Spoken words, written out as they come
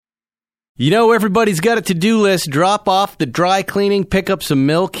You know, everybody's got a to-do list. Drop off the dry cleaning, pick up some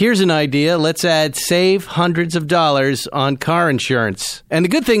milk. Here's an idea. Let's save hundreds of dollars on car insurance. And the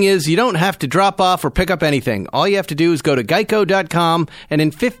good thing is you don't have to drop off or pick up anything. All you have to do is go to geico.com, and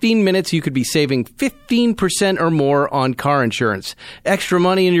in 15 minutes you could be saving 15% or more on car insurance. Extra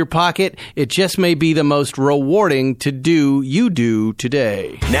money in your pocket. It just may be the most rewarding to-do you do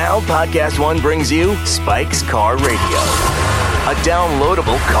today. Now Podcast One brings you Spike's Car Radio. A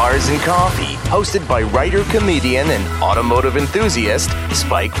downloadable cars and coffee, hosted by writer, comedian, and automotive enthusiast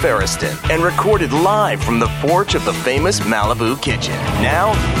Spike Ferriston, and recorded live from the porch of the famous Malibu kitchen.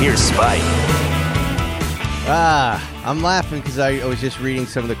 Now, here's Spike. I'm laughing because I was just reading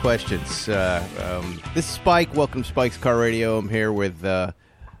some of the questions. This is Spike. Welcome to Spike's Car Radio. I'm here with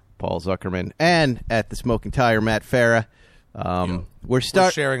Paul Zuckerman and at the Smoking Tire, Matt Farah. We're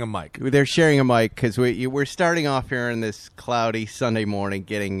sharing a mic. They're sharing a mic because we're starting off here on this cloudy Sunday morning,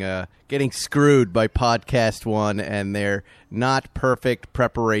 getting screwed by Podcast One and their not perfect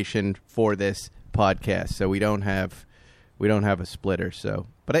preparation for this podcast. So we don't have a splitter. So,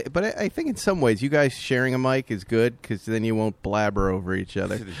 but I think in some ways you guys sharing a mic is good because then you won't blabber over each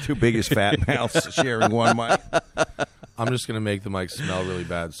other. The two biggest fat mouths sharing one mic. I'm just going to make the mic smell really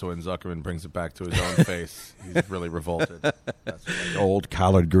bad so when Zuckerman brings it back to his own face, he's really revolted. That's Old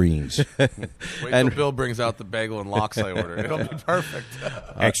collard greens. Wait till Bill brings out the bagel and lox I ordered. It'll be perfect.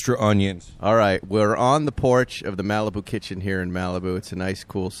 Extra onions. All right. We're on the porch of the Malibu kitchen here in Malibu. It's a nice,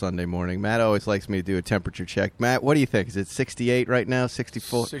 cool Sunday morning. Matt always likes me to do a temperature check. Matt, what do you think? Is it 68 right now?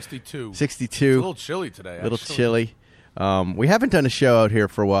 64? 62. 62. It's a little chilly today, actually. A little chilly. We haven't done a show out here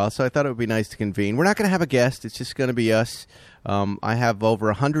for a while, so I thought it would be nice to convene. We're not going to have a guest. It's just going to be us. I have over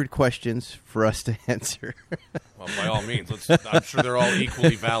 100 questions for us to answer. Well, by all means. I'm sure they're all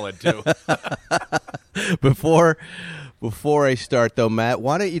equally valid, too. Before I start, though, Matt,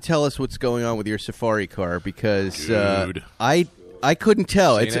 why don't you tell us what's going on with your Safari car? Because I couldn't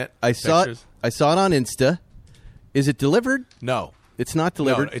tell. I saw it on Insta. Is it delivered? No. It's not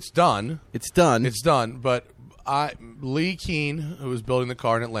delivered. No, it's done. It's done. It's done, but Lee Keene, who was building the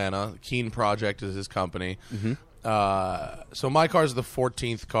car in Atlanta, Keene Project is his company. Mm-hmm. So my car is the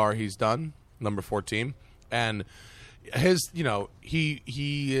 14th car he's done, number 14, and his,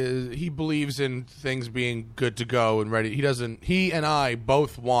 he believes in things being good to go and ready. He and I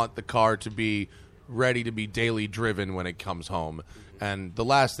both want the car to be ready to be daily driven when it comes home. And the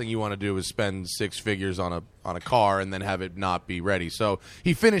last thing you want to do is spend six figures on a car and then have it not be ready. So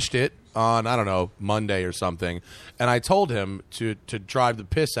he finished it on, I don't know, Monday or something. And I told him to drive the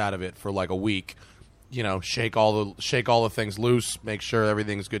piss out of it for like a week. Shake all the things loose, make sure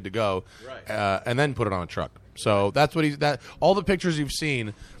everything's good to go, right. And then put it on a truck. So that's what all the pictures you've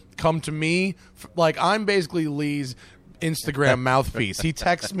seen come to me like I'm basically Lee's Instagram mouthpiece. He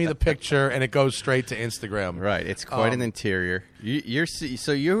texts me the picture and it goes straight to Instagram. Right, it's quite an interior. Are you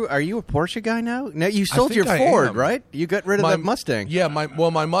a Porsche guy now? No, you sold your Ford, right? You got rid of that Mustang. Yeah, my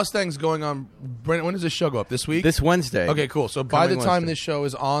Mustang's going on. When does this show go up? This week? This Wednesday. Okay, cool. So by the time this show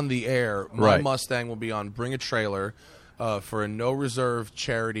is on the air, my Mustang will be on Bring a Trailer for a no reserve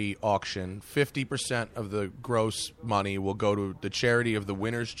charity auction. 50% of the gross money will go to the charity of the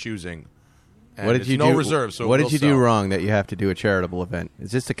winner's choosing. And what did you do? No reserve. So what did you do wrong that you have to do a charitable event?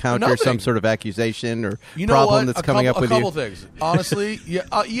 Is this to counter some sort of accusation or problem that's coming up with you? A couple things. Honestly, yeah.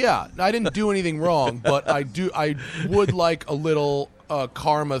 I didn't do anything wrong, but I would like a little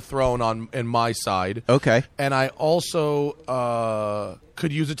karma thrown in my side. Okay. And I also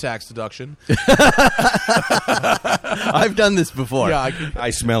could use a tax deduction. I've done this before. Yeah,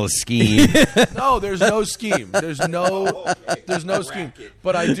 I smell a scheme. No, there's no scheme. There's no scheme.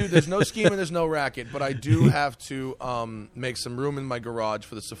 But I do. There's no scheme and there's no racket. But I do have to make some room in my garage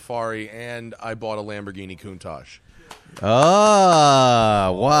for the Safari, and I bought a Lamborghini Countach.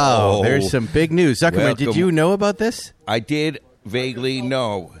 Oh, wow. Oh, there's some big news. Zuckerman, did you know about this? I did vaguely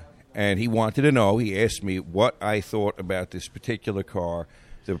know. And he wanted to know. He asked me what I thought about this particular car,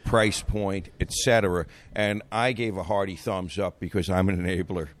 the price point, etc. And I gave a hearty thumbs up because I'm an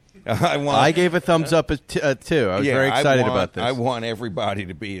enabler. I gave a thumbs up too. I was very excited about this. I want everybody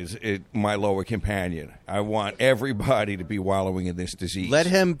to be my lower companion. I want everybody to be wallowing in this disease. Let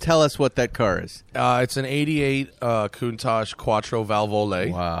him tell us what that car is. It's an 88 Countach Quattro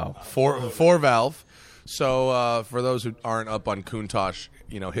Valvole. Wow. Four valve. So for those who aren't up on Countach,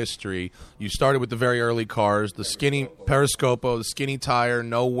 history, you started with the very early cars, the skinny Periscopo, the skinny tire,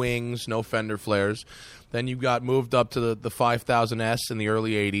 no wings, no fender flares. Then you got moved up to the 5000S in the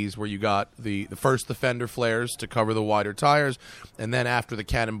early 80s, where you got the fender flares to cover the wider tires. And then after the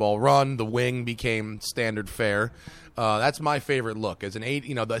Cannonball Run, the wing became standard fare. That's my favorite look. As an the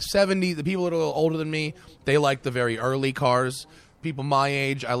 70s, the people that are a little older than me, they like the very early cars. People my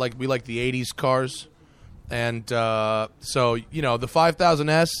age, we like the 80s cars. And so, the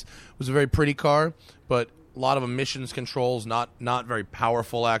 5000S was a very pretty car, but a lot of emissions controls, not very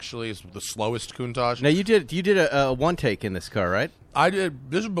powerful, actually. It's the slowest Countach. Now, you did a one-take in this car, right? I did.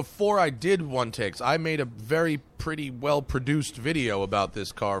 This was before I did one-takes. I made a very pretty well-produced video about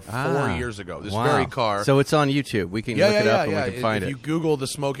this car 4 years ago. This very car. So it's on YouTube. We can look it up and we can find it. If you Google the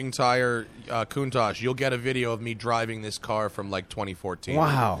smoking tire Countach, you'll get a video of me driving this car from, 2014.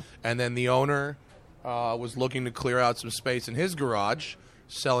 Wow. And then the owner was looking to clear out some space in his garage,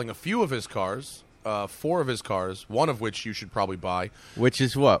 selling a few of his cars. 4 of his cars, one of which you should probably buy. Which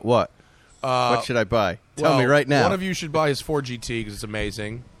is what? What should I buy? Tell me right now. One of you should buy his Ford GT because it's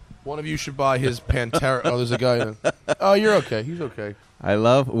amazing. One of you should buy his Pantera. Oh, there's a guy. Oh, you're okay. He's okay. I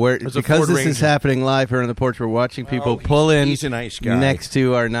love because this is happening live here on the porch. We're watching people pull in. He's a nice guy. Next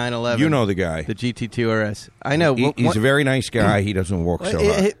to our 911. You know the guy, the GT2 RS. I know. He's a very nice guy. He doesn't work so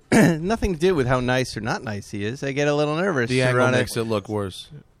hard. Nothing to do with how nice or not nice he is. I get a little nervous. The angle makes it look worse.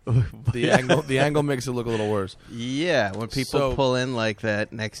 The angle makes it look a little worse. Yeah, when people pull in like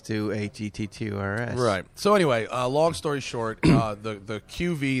that next to a GT2 RS. Right. So anyway, long story short, the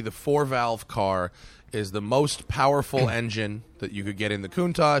QV, the 4-valve car, is the most powerful engine that you could get in the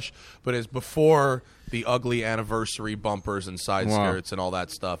Countach, but is before the ugly anniversary bumpers and side skirts and all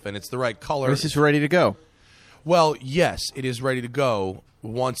that stuff. And it's the right color. It's just ready to go. Well, yes, it is ready to go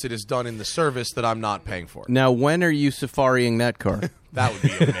once it is done in the service that I'm not paying for. Now, when are you safarying that car? That would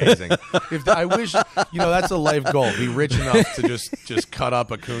be amazing. I wish, that's a life goal. Be rich enough to just cut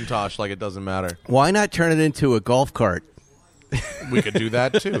up a Countach like it doesn't matter. Why not turn it into a golf cart? We could do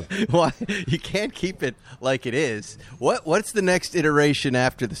that too. Why you can't keep it like it is? What's the next iteration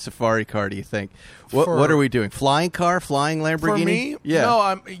after the safari car? Do you think? What are we doing? Flying car? Flying Lamborghini? For me, yeah. No,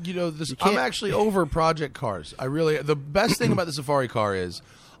 I'm actually over project cars. The best thing about the safari car is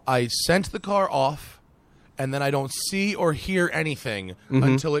I sent the car off, and then I don't see or hear anything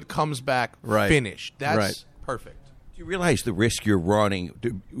until it comes back finished. That's perfect. You realize the risk you're running,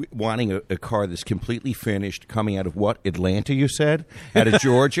 wanting a car that's completely finished, coming out of what, Atlanta, you said? Out of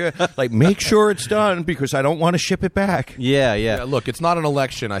Georgia? Make sure it's done because I don't want to ship it back. Yeah. Look, it's not an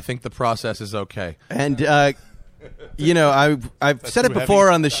election. I think the process is okay. And, I've said it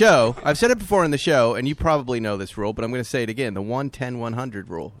before on the show. I've said it before on the show, and you probably know this rule, but I'm going to say it again, the 110-100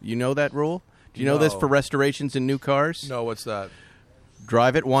 rule. You know that rule? Do you know this for restorations in new cars? No, what's that?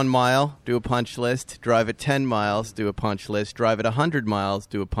 Drive it 1 mile, do a punch list. Drive it 10 miles, do a punch list. Drive it 100 miles,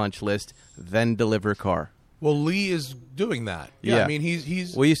 do a punch list. Then deliver car. Well, Lee is doing that. Yeah. I mean,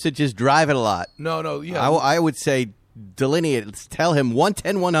 he's. We used to just drive it a lot. No, yeah. I would say delineate it. Tell him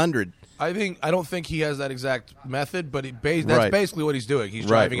 110-100. I don't think he has that exact method, but that's basically what he's doing. He's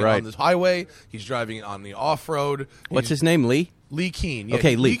driving it on this highway. He's driving it on the off-road. What's his name? Lee? Lee Keen. Yeah.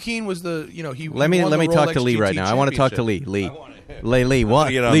 Okay, Lee. Lee Keen was the, he Let me talk to Lee right now. I want to talk to Lee. Lee,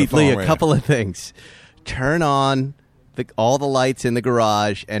 a couple of things. Turn on all the lights in the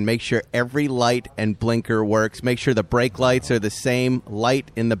garage and make sure every light and blinker works. Make sure the brake lights are the same light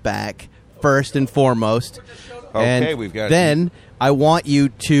in the back, first and foremost. Okay, and we've got then I want you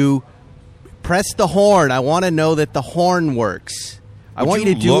to press the horn. I want to know that the horn works. I want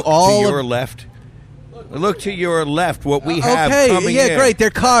you to do all to your left. Look to your left. What we have coming in. Great. They're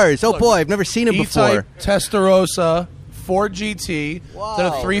cars. Oh boy, I've never seen them before. Testarossa, Ford GT, then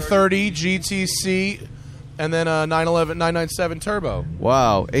a 330 GTC, and then a 997 Turbo.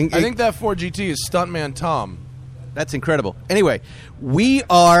 Wow! I think that Ford GT is Stuntman Tom. That's incredible. Anyway, we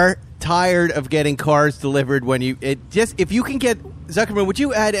are tired of getting cars delivered when if you can get Zuckerman, would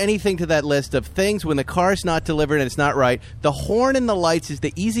you add anything to that list of things when the car's not delivered and it's not right? The horn and the lights is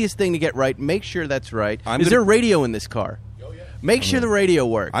the easiest thing to get right. Make sure that's right. Is there radio in this car? Oh, yeah. Make sure the radio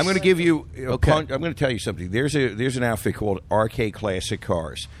works. I'm going to give you I'm going to tell you something. There's an outfit called RK Classic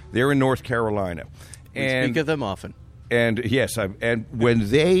Cars. They're in North Carolina. We speak of them often. And yes, and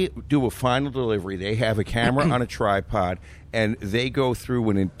when they do a final delivery, they have a camera on a tripod, and they go through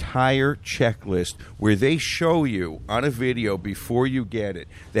an entire checklist where they show you on a video before you get it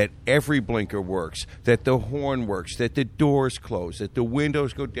that every blinker works, that the horn works, that the doors close, that the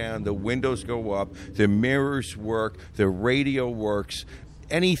windows go down, the windows go up, the mirrors work, the radio works.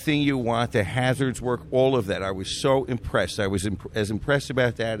 anything you want. The hazards work, all of that. I was so impressed. I was as impressed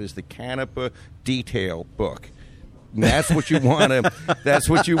about that as the Canepa detail book. And that's what you want to. That's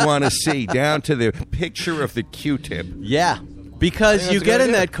what you want to see, down to the picture of the Q-tip. Yeah. Because you a get good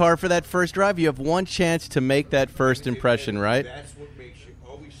in idea. that car for that first drive, you have one chance to make that first impression, right? That's what makes you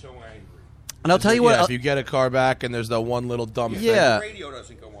always so angry. And I'll tell you what. if you get a car back and there's that one little dumb thing. Yeah. The radio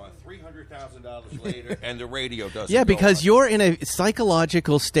doesn't go on $300,000 later, and the radio doesn't. Yeah, go because on. you're in a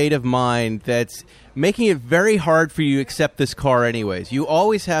psychological state of mind that's making it very hard for you to accept this car anyways. You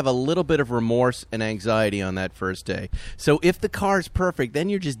always have a little bit of remorse and anxiety on that first day. So if the car's perfect, then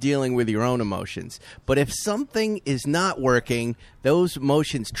you're just dealing with your own emotions. But if something is not working, those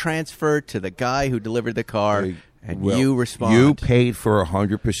emotions transfer to the guy who delivered the car, and Well, you respond. You paid for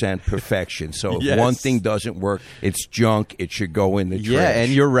 100% perfection. So if Yes. one thing doesn't work, it's junk. It should go in the trash. Yeah,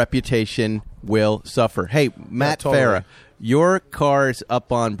 and your reputation will suffer. Hey, Matt totally. Farah, your car's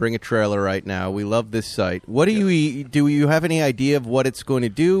up on Bring a Trailer right now. We love this site. What do you have any idea of what it's going to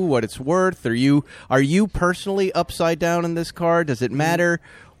do, what it's worth? Are you personally upside down in this car? Does it matter?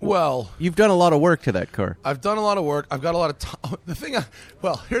 Well, You've done a lot of work to that car. I've done a lot of work. I've got a lot of time.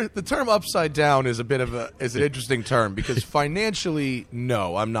 The term upside down is an interesting term because financially,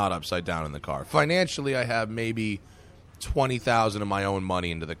 no, I'm not upside down in the car. Financially, I have maybe $20,000 of my own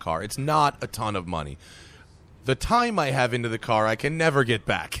money into the car. It's not a ton of money. The time I have into the car, I can never get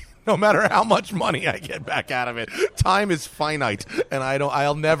back. No matter how much money I get back out of it, time is finite, and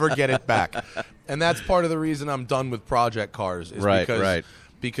I'll never get it back. And that's part of the reason I'm done with project cars. Is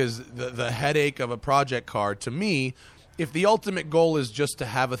because the headache of a project car, to me, if the ultimate goal is just to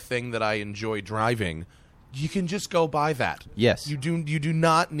have a thing that I enjoy driving, you can just go buy that. Yes. You do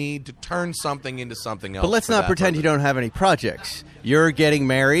not need to turn something into something else. But let's for not that pretend you purpose. don't have any projects. You're getting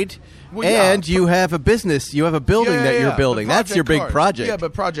married, Well, yeah, and you have a business. You have a building that you're Yeah, building. but That's your big cars. project. Yeah,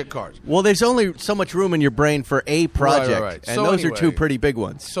 but project cars. Well, there's only so much room in your brain for a project, right. and So those are anyway, two pretty big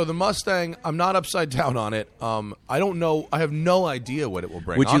ones. So the Mustang, I'm not upside down on it. I don't know. I have no idea what it will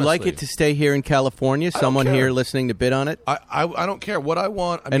bring. Would you like honestly. it to stay here in California? don't Someone care. here listening to bid on it? I don't care what I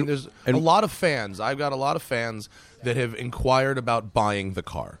want. I mean, And- there's and- a lot of fans. I've got a lot of fans that have inquired about buying the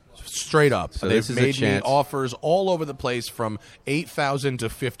car. Straight up, So they've this is a made me chance. offers all over the place from $8,000 to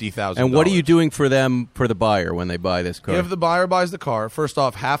 $50,000. And what are you doing for them, for the buyer, when they buy this car? If the buyer buys the car, first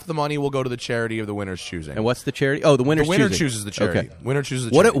off, half the money will go to the charity of the winner's choosing. And what's the charity? Oh, the winner's the winner choosing. chooses the charity. Okay. Winner chooses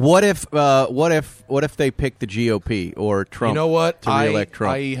the What charity. what if they pick the GOP or Trump? You know what? To reelect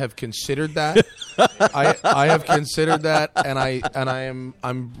Trump. I have considered that. I have considered that, and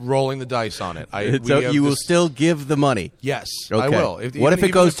I'm rolling the dice on it. So you will still give the money. Yes, Okay. I will. What if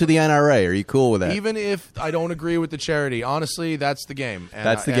it goes to the NRA? Are you cool with that? Even if I don't agree with the charity, honestly, that's the game. And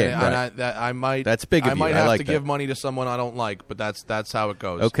That's the game, right. I might. That's big of I you. might I have like to that. give money to someone I don't like, but that's how it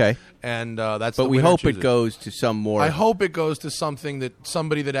goes. Okay. And that's. But the we winner hope it chooses. goes to some more. I hope it goes to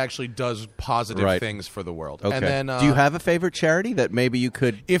somebody that actually does positive Right. things for the world. Okay. And then, do you have a favorite charity that maybe you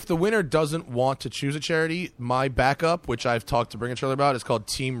could? if the winner doesn't want to choose a charity, my backup, which I've talked to Bring a Trailer about, is called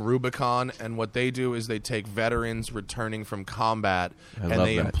Team Rubicon. And what they do is they take veterans returning from combat and love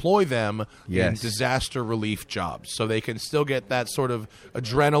they that. employ them in Yes. disaster relief jobs. So they can still get that sort of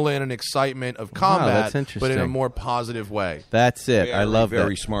adrenaline and excitement of Wow, combat, that's but in a interesting. more positive way. That's it. I love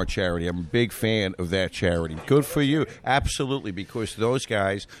very that. smart charity. I'm a big fan of that charity. Good for you. Absolutely, because those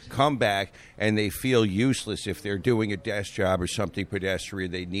guys come back and they feel useless if they're doing a desk job or something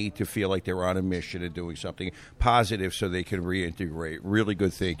pedestrian. They need to feel like they're on a mission and doing something positive so they can reintegrate. Really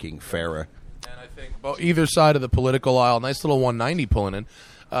good thinking, Farah. And I think either side of the political aisle, nice little 190 pulling in.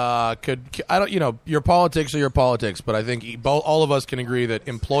 I don't, your politics are your politics, but I think all of us can agree that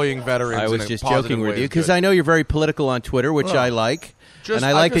employing veterans. I was in a just positive joking with way you is because good. I know you're very political on Twitter, which Well, I like. And I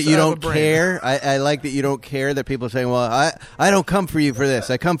I like that just you have a don't brain. care. I like that you don't care that people are saying, well, I don't come for you for this.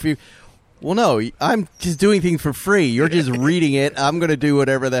 I come for you. Well, no, I'm just doing things for free. You're just reading it. I'm going to do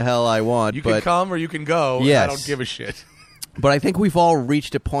whatever the hell I want. You can come or you can go. and Yes. I don't give a shit. But I think we've all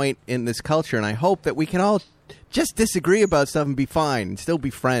reached a point in this culture, and I hope that we can all just disagree about stuff and be fine and still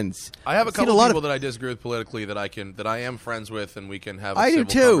be friends. I have a I've seen couple lot people that I disagree with politically that I am friends with, and we can have. A I do civil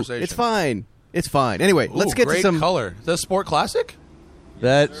too. Conversation. It's fine. It's fine. Anyway, let's get great to some color. Is that a Sport Classic?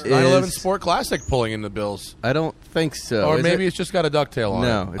 That 911 is. Sport Classic pulling in the bills, I don't think so. or Is maybe it? it's just got a ducktail on it.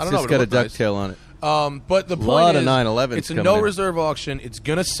 No, I it's don't know, just but got it a looked nice. ducktail on it. But the point lot of is, 911s it's a coming no in. reserve auction. It's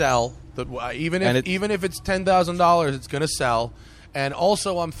gonna sell. Even And if it's $10,000, it's gonna sell. And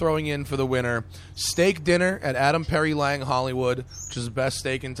also, I'm throwing in for the winner steak dinner at Adam Perry Lang Hollywood, which is the best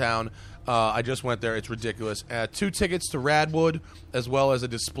steak in town. I just went there. It's ridiculous. 2 tickets to Radwood, as well as a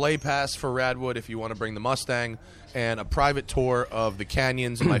display pass for Radwood if you want to bring the Mustang, and a private tour of the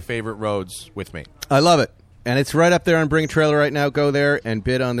canyons and my favorite roads with me. I love it. And it's right up there on Bring a Trailer right now. Go there and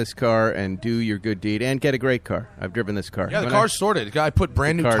bid on this car and do your good deed and get a great car. I've driven this car. Yeah, the car's sorted. The guy put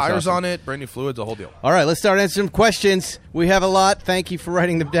brand new tires awesome. on it, brand new fluids, the whole deal. All right, let's start answering some questions. We have a lot. Thank you for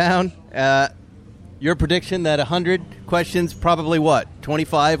writing them down. Your prediction that 100 questions, probably what?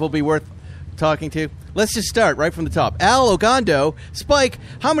 25 will be worth talking to? Let's just start right from the top. Al Ogondo, Spike,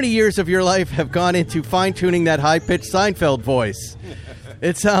 how many years of your life have gone into fine-tuning that high-pitched Seinfeld voice?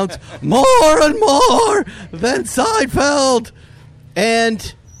 It sounds more and more than Seinfeld.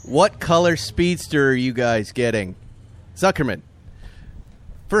 And what color Speedster are you guys getting? Zuckerman,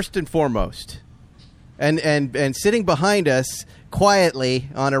 first and foremost. And sitting behind us quietly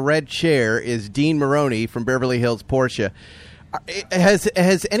on a red chair is Dean Maroney from Beverly Hills Porsche.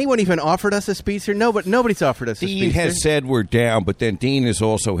 Has anyone even offered us a Speedster? No, but nobody's offered us a Speedster. Dean has said we're down, but then Dean has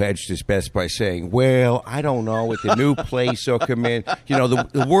also hedged his bets by saying, well, I don't know, with the new place, Zuckerman,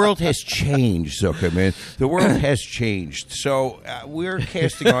 the world has changed, Zuckerman. The world has changed. So we're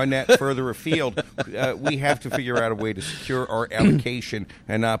casting our net further afield. We have to figure out a way to secure our allocation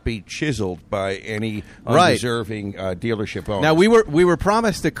and not be chiseled by any undeserving dealership owner. Now, we were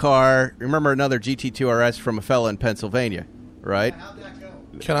promised a car, remember another GT2 RS from a fella in Pennsylvania. Right?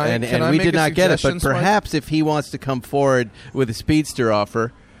 Can I we make did a not get it, but suggestion, perhaps if he wants to come forward with a Speedster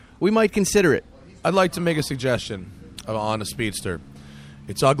offer, we might consider it. I'd like to make a suggestion on a Speedster.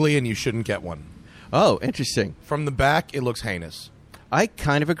 It's ugly and you shouldn't get one. Oh, interesting. From the back, it looks heinous. I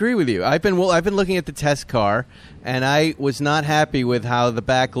kind of agree with you. I've been looking at the test car, and I was not happy with how the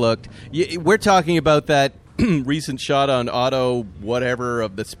back looked. We're talking about that recent shot on Auto whatever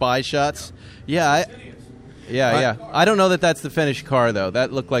of the spy shots. Yeah, I don't know that that's the finished car, though.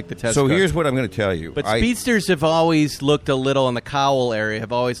 That looked like the test car. So here's what I'm going to tell you. But Speedsters have always looked a little, in the cowl area,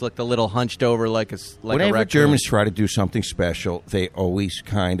 have always looked a little hunched over like a whenever Germans try to do something special, they always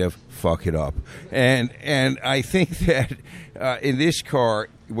kind of fuck it up. And I think that in this car,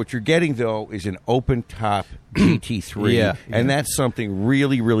 what you're getting, though, is an open-top GT3, and that's something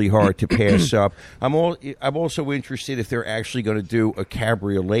really, really hard to pass up. I'm also interested if they're actually going to do a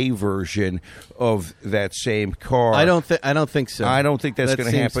cabriolet version of that same car. I don't think so. I don't think that's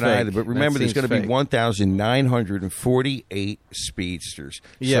going to happen fake. either. But remember, there's going to be 1,948 Speedsters.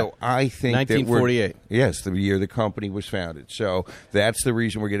 Yeah. So I think 1948. Yes, the year the company was founded. So that's the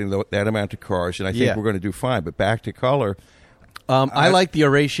reason we're getting that amount of cars, and I think we're going to do fine. But back to color. I like the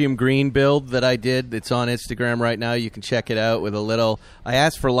Oratium Green build that I did. It's on Instagram right now. You can check it out with a little... I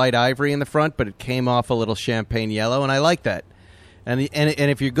asked for light ivory in the front, but it came off a little champagne yellow, and I like that. And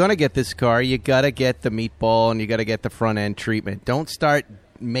if you're going to get this car, you got to get the meatball and you got to get the front-end treatment. Don't start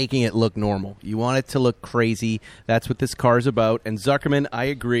making it look normal. You want it to look crazy. That's what this car is about. And Zuckerman, I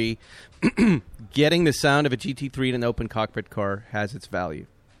agree. Getting the sound of a GT3 in an open cockpit car has its value.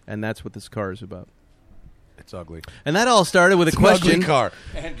 And that's what this car is about. It's ugly. And that all started with a question. Ugly car.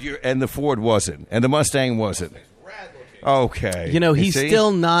 And the Ford wasn't. And the Mustang wasn't. Okay. He's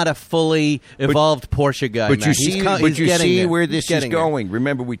still not a fully evolved Porsche guy. But you see where this is going. There.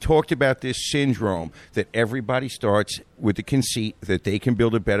 Remember, we talked about this syndrome that everybody starts with the conceit that they can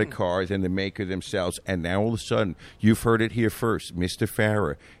build a better car than the maker themselves. And now all of a sudden, you've heard it here first. Mr.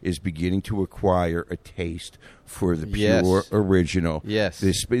 Farah is beginning to acquire a taste for the pure original. Yes.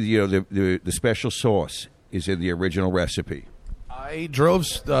 The special sauce is in the original recipe. I drove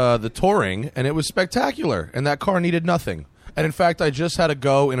the Touring, and it was spectacular, and that car needed nothing. And in fact, I just had to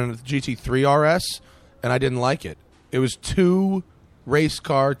go in a GT3 RS, and I didn't like it. It was too race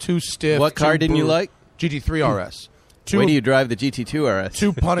car, too stiff. What car didn't you like? GT3 RS. Where do you drive the GT2 RS?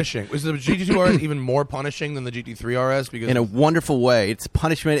 Too punishing. Was the GT2 RS even more punishing than the GT3 RS? Because in a wonderful way. It's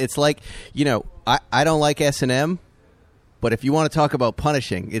punishment. It's like, I don't like S&M. But if you want to talk about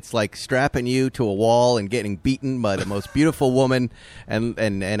punishing, it's like strapping you to a wall and getting beaten by the most beautiful woman and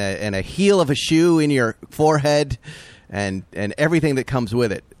a heel of a shoe in your forehead and everything that comes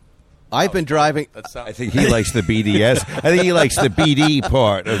with it. I've been driving... I think he likes the BDS. I think he likes the BD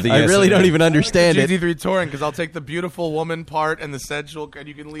part of the I really don't even understand it. GT3 Touring, because I'll take the beautiful woman part and the sensual... And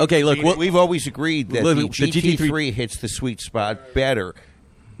you can leave. Okay, look, we've always agreed that the GT3 hits the sweet spot better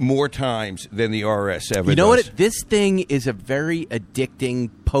more times than the RS ever does. You know what? This thing is a very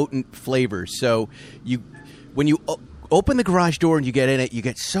addicting, potent flavor. So when you open the garage door and you get in it, you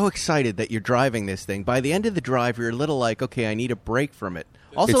get so excited that you're driving this thing. By the end of the drive, you're a little like, okay, I need a break from it.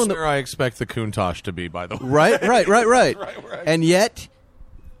 Also, where I expect the Countach to be, by the way. Right. And yet,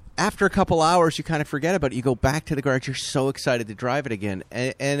 after a couple hours, you kind of forget about it. You go back to the garage. You're so excited to drive it again.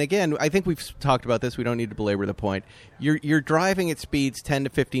 And again, I think we've talked about this. We don't need to belabor the point. You're driving at speeds 10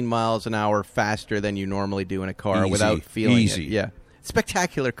 to 15 miles an hour faster than you normally do in a car without feeling it. Yeah.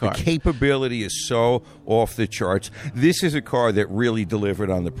 Spectacular car. The capability is so off the charts. This is a car that really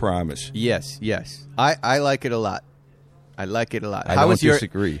delivered on the promise. Yes. I like it a lot. I don't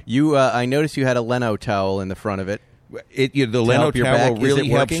disagree. I noticed you had a Leno towel in the front of it. The Leno towel really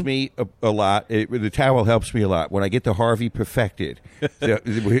helps me a lot. The towel helps me a lot. When I get the Harvey perfected.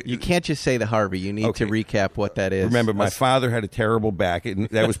 You can't just say the Harvey. You need to recap what that is. Remember, my father had a terrible back, and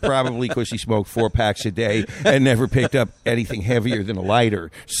that was probably because he smoked 4 packs a day and never picked up anything heavier than a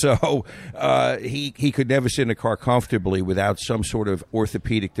lighter. So he could never sit in a car comfortably without some sort of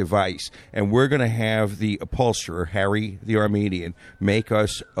orthopedic device. And we're going to have the upholsterer, Harry the Armenian, make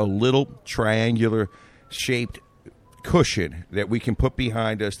us a little triangular-shaped cushion that we can put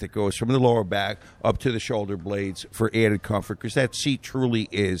behind us that goes from the lower back up to the shoulder blades for added comfort, because that seat truly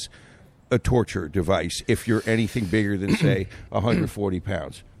is a torture device if you're anything bigger than, say, 140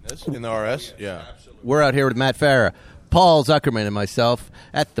 pounds. In the RS? Yeah. We're out here with Matt Farah, Paul Zuckerman, and myself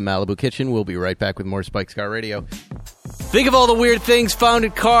at the Malibu Kitchen. We'll be right back with more Spike's Car Radio. Think of all the weird things found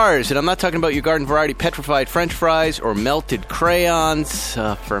in cars, and I'm not talking about your garden variety petrified French fries or melted crayons.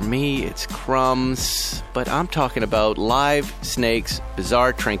 For me, it's crumbs. But I'm talking about live snakes,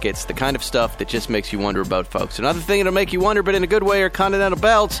 bizarre trinkets, the kind of stuff that just makes you wonder about, folks. Another thing that'll make you wonder, but in a good way, are Continental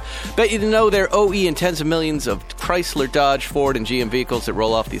belts. Bet you didn't know they're OE in tens of millions of Chrysler, Dodge, Ford, and GM vehicles that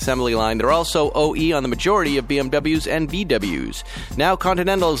roll off the assembly line. They're also OE on the majority of BMWs and VWs. Now,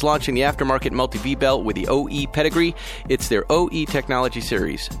 Continental is launching the aftermarket multi-V belt with the OE pedigree. It's their OE technology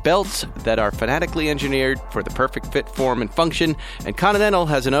series. Belts that are fanatically engineered for the perfect fit, form, and function. And Continental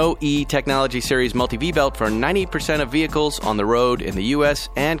has an OE technology series multi-V belt for 90% of vehicles on the road in the U.S.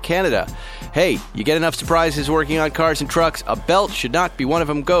 and Canada. Hey, you get enough surprises working on cars and trucks. A belt should not be one of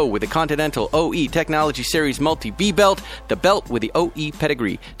them. Go with the Continental OE technology series multi-V belt, the belt with the OE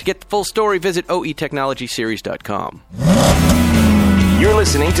pedigree. To get the full story, visit oetechnologyseries.com. You're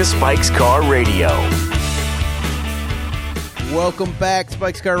listening to Spike's Car Radio. Welcome back,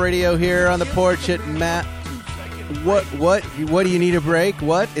 Spike's Car Radio here on the porch at Matt. What do you need a break?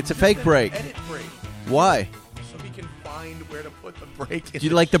 What? It's a fake break. Edit break. Why? So we can find where to put the break. Do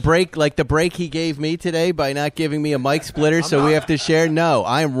you like the break he gave me today by not giving me a mic splitter so we have to share? No,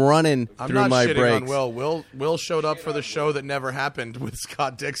 I'm running through my breaks. On Will showed up for the show that never happened with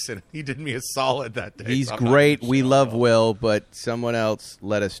Scott Dixon. He did me a solid that day. He's great. We love Will, but someone else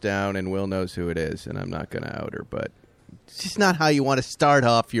let us down, and Will knows who it is, and I'm not going to out her, but it's just not how you want to start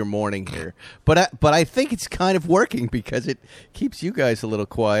off your morning here. But I think it's kind of working because it keeps you guys a little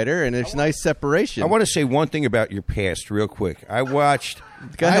quieter, and there's nice separation. I want to say one thing about your past real quick. I watched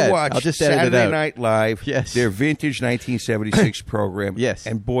I'll just edit it Saturday out. Night Live, Yes. their vintage 1976 program. Yes.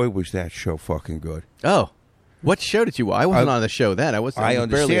 And boy, was that show fucking good. Oh. What show did you watch? I wasn't on the show then. I was barely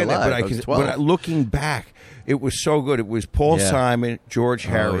understand alive. that, I was 12. but looking back, it was so good. It was Paul Simon, George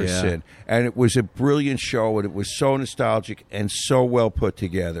Harrison, and it was a brilliant show, and it was so nostalgic and so well put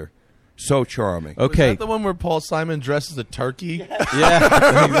together. So charming. Okay. Was that the one where Paul Simon dresses a turkey?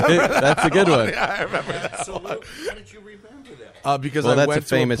 Yeah. That's a good one. Yeah, I remember that one. How did you remember that? Because Well, I that's went a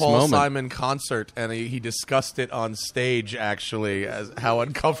famous to a Paul moment. Simon concert, and he discussed it on stage, actually, as how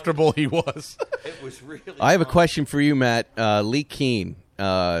uncomfortable he was. It was really I have a question for you, Matt. Lee Keene,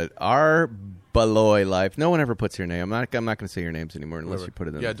 our Beloy Life. No one ever puts your name. I'm not going to say your names anymore unless you put it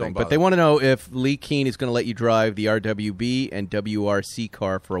in the don't thing. bother. But they want to know if Lee Keene is going to let you drive the RWB and WRC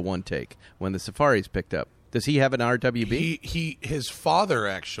car for a one take when the Safari's picked up. Does he have an RWB? His father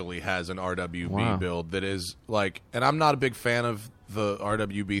actually has an RWB build that is like, and I'm not a big fan of the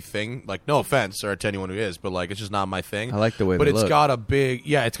RWB thing. Like, no offense or to anyone who is, but like, it's just not my thing. I like the way but they it's look. got a big,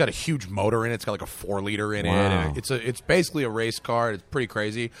 it's got a huge motor in it. It's got like a 4-liter in it. And it's basically a race car. It's pretty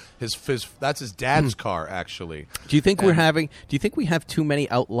crazy. That's his dad's car actually. Do you think Do you think we have too many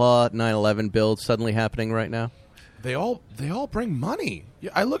outlaw 911 builds suddenly happening right now? They all bring money.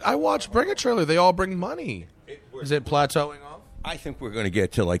 Yeah, I watch Bring a Trailer. They all bring money. Is it plateauing off? I think we're going to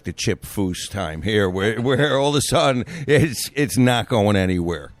get to like the Chip Foose time here, where all of a sudden it's not going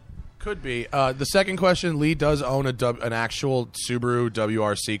anywhere. Could be. The second question: Lee does own an actual Subaru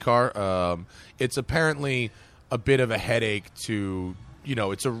WRC car. It's apparently a bit of a headache to.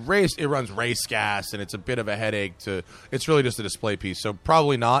 It's a race. It runs race gas, and it's a bit of a headache to. It's really just a display piece, so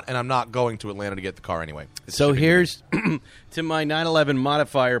probably not. And I'm not going to Atlanta to get the car anyway. So here's to my 911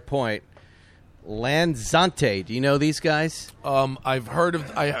 modifier point. Lanzante. Do you know these guys? I've heard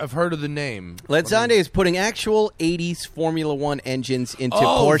of the name. Lanzante is putting actual 80s Formula One engines into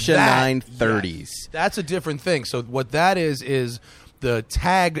Porsche 930s. Yes. That's a different thing. So what that is the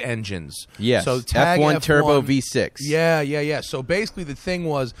TAG engines. Yes. So TAG F1 Turbo V6. Yeah. So basically the thing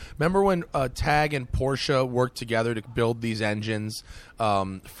was, remember when TAG and Porsche worked together to build these engines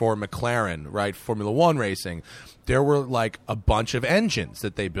for McLaren, right? Formula One racing. There were like a bunch of engines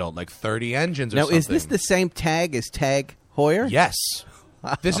that they built, like 30 engines or something. Now, is this the same TAG as TAG Heuer? Yes.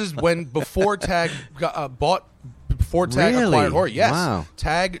 This is before TAG acquired Heuer. Yes. Wow.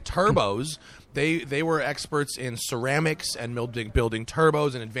 TAG turbos. They were experts in ceramics and building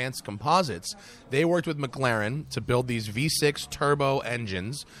turbos and advanced composites. They worked with McLaren to build these V6 turbo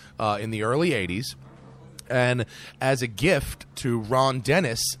engines in the early 80s. And as a gift to Ron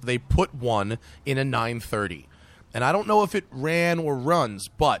Dennis, they put one in a 930. And I don't know if it ran or runs,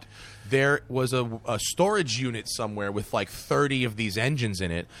 but there was a storage unit somewhere with like 30 of these engines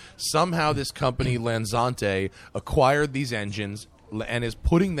in it. Somehow this company, Lanzante, acquired these engines and is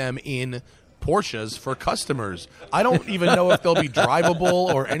putting them in Porsches for customers. I don't even know if they'll be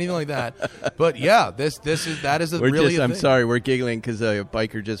drivable or anything like that. But yeah, that is really a thing. I'm sorry, we're giggling because a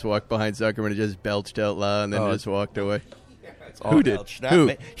biker just walked behind Zuckerman and just belched out loud and then just walked away. Who did?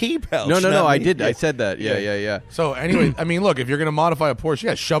 Who? He belched. No, I did. Yeah. I said that. Yeah. So anyway, I mean, look, if you're going to modify a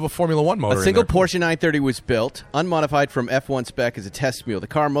Porsche, shove a Formula One motor in A single there. Porsche 930 was built, unmodified from F1 spec as a test mule. The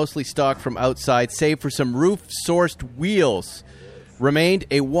car, mostly stock from outside, save for some roof-sourced wheels, remained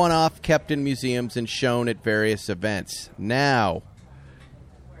a one-off kept in museums and shown at various events. Now,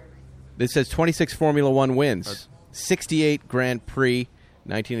 this says 26 Formula One wins, 68 Grand Prix,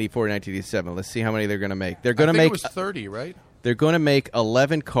 1984, 1987. Let's see how many they're going to make. They're going to make. It was 30, right? They're going to make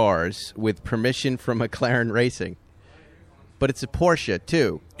 11 cars with permission from McLaren Racing. But it's a Porsche,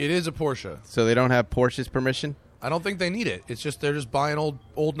 too. It is a Porsche. So they don't have Porsche's permission? I don't think they need it. It's just they're just buying old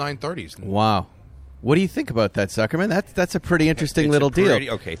 930s. Wow. What do you think about that, Zuckerman? That's a pretty interesting little deal.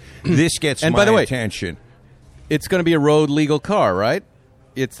 Okay, this gets And my by the way, attention. It's going to be a road legal car, right?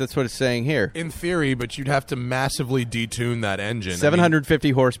 That's what it's saying here. In theory, but you'd have to massively detune that engine.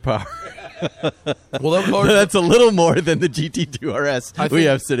 750 horsepower. Well, that's a little more than the GT2 RS we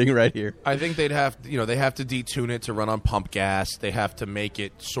have sitting right here. I think they have to detune it to run on pump gas. They have to make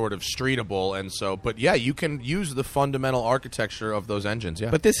it sort of streetable, and so. But yeah, you can use the fundamental architecture of those engines.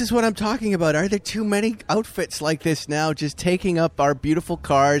 Yeah. But this is what I'm talking about. Are there too many outfits like this now, just taking up our beautiful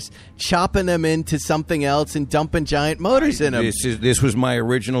cars, chopping them into something else, and dumping giant motors in them? This was my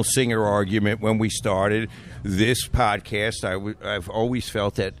original Singer argument when we started this podcast. I've always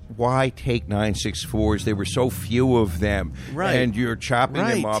felt that why take 964s? There were so few of them, right? And you're chopping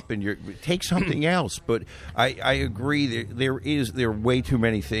them up, and take something else. But I agree there are way too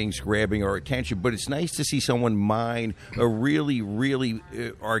many things grabbing our attention. But it's nice to see someone mine a really, really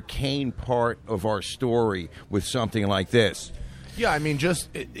arcane part of our story with something like this. Yeah, I mean,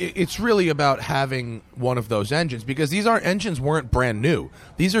 it's really about having one of those engines because these engines weren't brand new.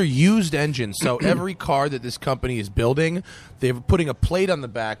 These are used engines. So every car that this company is building, they're putting a plate on the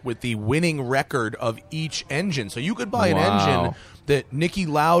back with the winning record of each engine. So you could buy an engine that Niki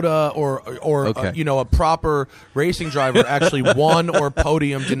Lauda or a proper racing driver actually won or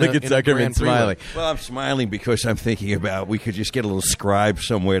podiumed in a Grand Prix. Smiling. Well, I'm smiling because I'm thinking about we could just get a little scribe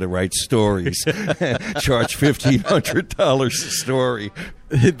somewhere to write stories. Charge $1,500 a story.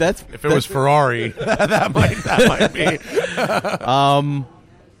 If it was Ferrari, that might be.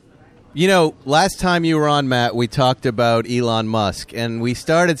 Last time you were on, Matt, we talked about Elon Musk, and we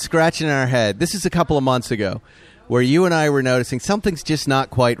started scratching our head. This is a couple of months ago, where you and I were noticing something's just not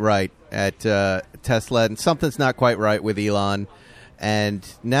quite right at Tesla, and something's not quite right with Elon. And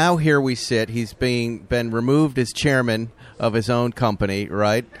now here we sit. He's been removed as chairman of his own company,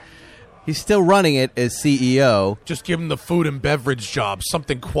 right? He's still running it as CEO. Just give him the food and beverage job,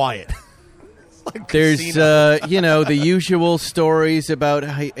 something quiet. There's, the usual stories about,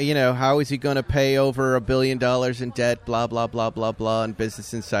 how is he going to pay over $1 billion in debt, blah, blah, blah, blah, blah, and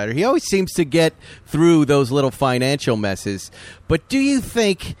Business Insider. He always seems to get through those little financial messes. But do you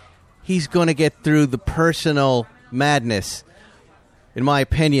think he's going to get through the personal madness, in my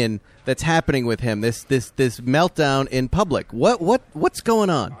opinion, that's happening with him, this meltdown in public? What's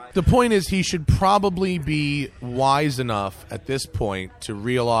going on? The point is he should probably be wise enough at this point to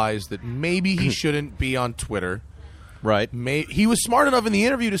realize that maybe he shouldn't be on Twitter. Right. He was smart enough in the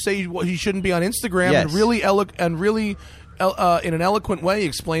interview to say he shouldn't be on Instagram, yes. and really in an eloquent way,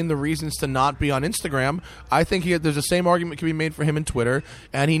 explained the reasons to not be on Instagram. I think there's the same argument can be made for him in Twitter,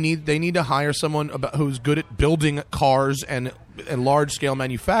 and they need to hire someone who's good at building cars and large scale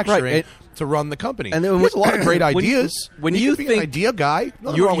manufacturing to run the company. And he has a lot of great ideas. When you think an idea guy,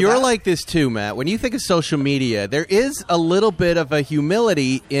 you're like this too, Matt. When you think of social media, there is a little bit of a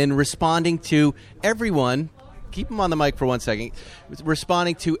humility in responding to everyone. Keep him on the mic for 1 second.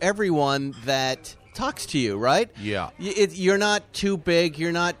 Responding to everyone that talks to you, right? Yeah. You're not too big.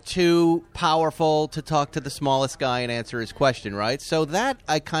 You're not too powerful to talk to the smallest guy and answer his question, right? So that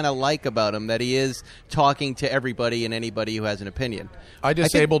I kind of like about him, that he is talking to everybody and anybody who has an opinion. I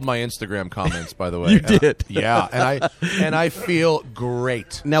disabled my Instagram comments, by the way. You did? Yeah, and I feel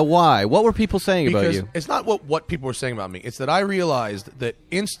great. Now, why? What were people saying about you? It's not what people were saying about me. It's that I realized that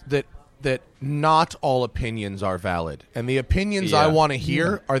that not all opinions are valid. And the opinions I want to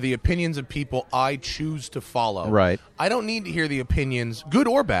hear are the opinions of people I choose to follow. Right. I don't need to hear the opinions, good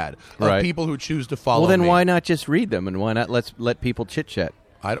or bad, of people who choose to follow me. Well, then why not just read them, and why not let people chit-chat?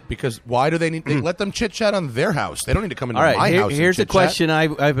 Because why do they need? They let them chit-chat on their house. They don't need to come into my house. Here's a question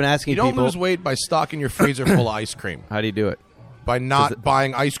I've been asking people. You don't lose weight by stocking your freezer full of ice cream. How do you do it? By not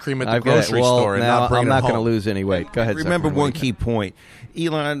buying ice cream at the grocery store and not bringing it home. I'm not going to lose any weight. Go ahead. Remember one key point.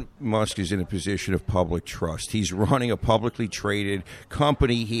 Elon Musk is in a position of public trust. He's running a publicly traded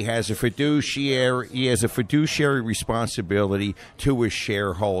company. He has a fiduciary responsibility to his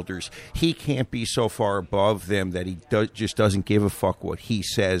shareholders. He can't be so far above them that he just doesn't give a fuck what he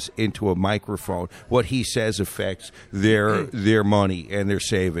says into a microphone. What he says affects their money and their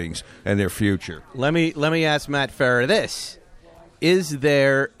savings and their future. Let me ask Matt Farah this. Is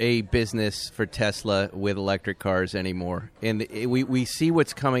there a business for Tesla with electric cars anymore? And we see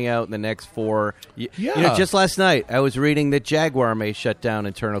what's coming out in the next 4 years. You know, just last night, I was reading that Jaguar may shut down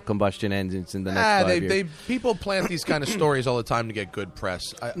internal combustion engines in the next 5 years. People plant these kind of stories all the time to get good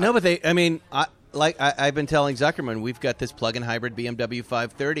press. I've been telling Zuckerman, we've got this plug-in hybrid BMW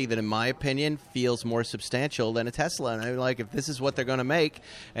 530 that, in my opinion, feels more substantial than a Tesla. And I'm like, if this is what they're going to make,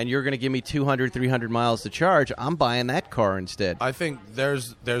 and you're going to give me 200, 300 miles to charge, I'm buying that car instead. I think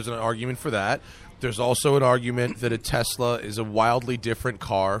there's an argument for that. There's also an argument that a Tesla is a wildly different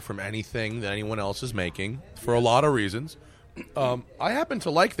car from anything that anyone else is making for a lot of reasons. I happen to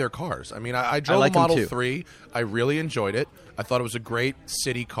like their cars. I mean, I drove a Model 3. I really enjoyed it. I thought it was a great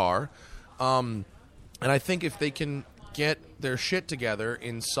city car. And I think if they can get their shit together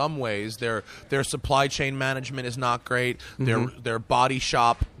in some ways, their supply chain management is not great. Mm-hmm. Their body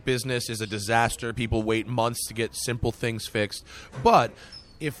shop business is a disaster. People wait months to get simple things fixed. But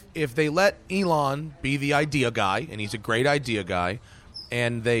if they let Elon be the idea guy, and he's a great idea guy,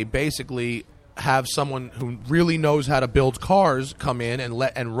 and they basically have someone who really knows how to build cars come in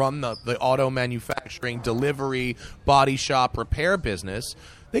and run the auto manufacturing, delivery, body shop, repair business,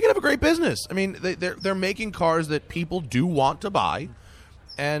 they can have a great business. I mean, they're making cars that people do want to buy,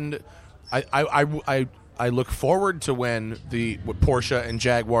 and I look forward to when Porsche and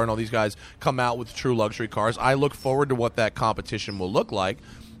Jaguar and all these guys come out with true luxury cars. I look forward to what that competition will look like.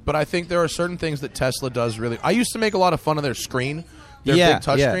 But I think there are certain things that Tesla does really. I used to make a lot of fun of their screen, their big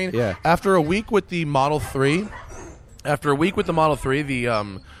touchscreen. Yeah. After a week with the Model 3,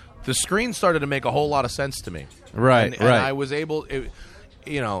 the screen started to make a whole lot of sense to me. Right. And I was able.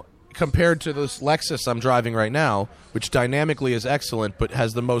 Compared to this Lexus I'm driving right now, which dynamically is excellent, but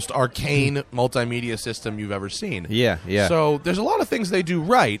has the most arcane multimedia system you've ever seen. Yeah. So there's a lot of things they do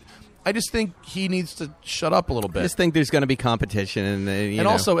right. I just think he needs to shut up a little bit. I just think there's going to be competition. And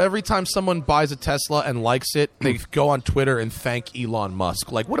also, every time someone buys a Tesla and likes it, they go on Twitter and thank Elon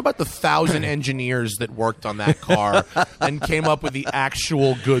Musk. Like, what about the 1,000 engineers that worked on that car and came up with the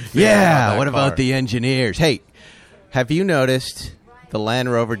actual good thing? Yeah, what about the engineers? Hey, have you noticed the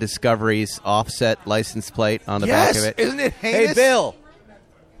Land Rover Discovery's offset license plate on the back of it? Isn't it heinous? Hey, Bill.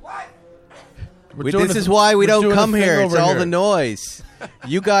 What? This is why we don't come here. It's all the noise.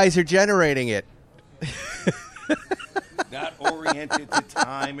 You guys are generating it. Not oriented to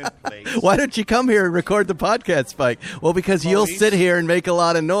time and place. Why don't you come here and record the podcast, Spike? Well, because you'll sit here and make a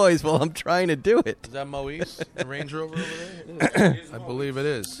lot of noise while I'm trying to do it. Is that Moise, the Range Rover over there? I believe it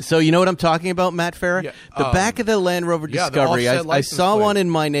is. So you know what I'm talking about, Matt Farah? Yeah, the back of the Land Rover Discovery. I saw one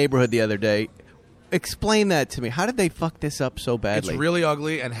in my neighborhood the other day. Explain that to me. How did they fuck this up so badly? It's really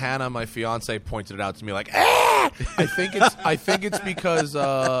ugly, and Hannah, my fiance, pointed it out to me like, ah! I think it's because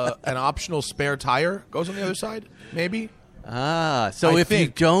an optional spare tire goes on the other side, maybe. So I if you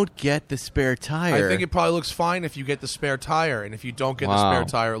think- don't get the spare tire... I think it probably looks fine if you get the spare tire, and if you don't get the spare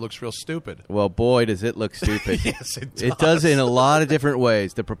tire, it looks real stupid. Well, boy, does it look stupid. Yes, it does. It does in a lot of different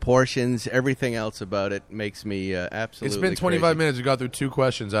ways. The proportions, everything else about it makes me absolutely It's been 25 crazy. minutes. We got through 2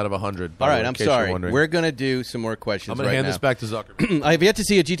 questions out of 100. All right, I'm sorry. We're going to do some more questions I'm going to hand now. this back to Zuckerman. I have yet to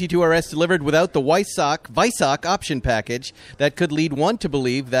see a GT2 RS delivered without the Weissach option package. That could lead one to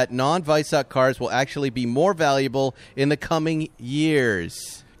believe that non-Weissach cars will actually be more valuable in the coming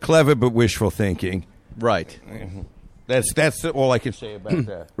years. Clever but wishful thinking. Right. That's all I can say about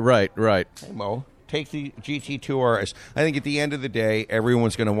that. Right. Hey, Mo, take the GT2 RS. I think at the end of the day,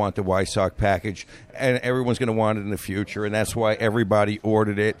 everyone's going to want the Weissach package, and everyone's going to want it in the future, and that's why everybody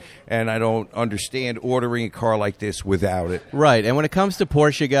ordered it. And I don't understand ordering a car like this without it. Right. And when it comes to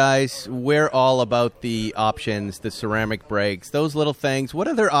Porsche, guys, we're all about the options, the ceramic brakes, those little things. What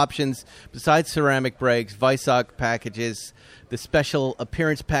other options besides ceramic brakes, Weissach packages, the special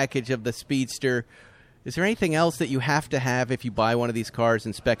appearance package of the Speedster? Is there anything else that you have to have if you buy one of these cars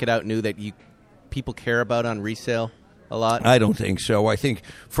and spec it out new that people care about on resale a lot? I don't think so. I think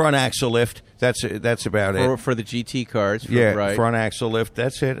front axle lift, that's about it. For the GT cars? Right. Front axle lift,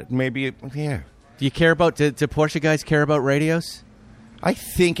 that's it. Maybe, yeah. Do you care about, do Porsche guys care about radios? I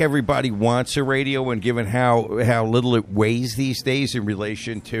think everybody wants a radio, and given how little it weighs these days in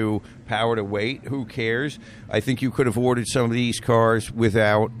relation to power to weight, who cares? I think you could have ordered some of these cars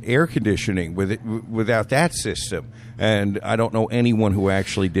without air conditioning, without that system. And I don't know anyone who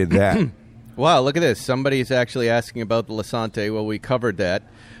actually did that. Wow, look at this. Somebody's actually asking about the Lasante. Well, we covered that.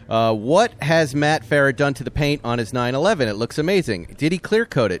 What has Matt Farah done to the paint on his 911? It looks amazing. Did he clear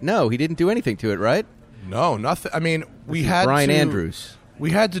coat it? No, he didn't do anything to it, right? No, nothing. I mean, we had Brian to, Andrews. We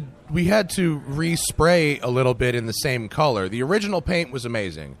had to respray a little bit in the same color. The original paint was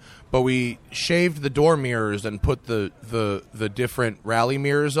amazing, but we shaved the door mirrors and put the different rally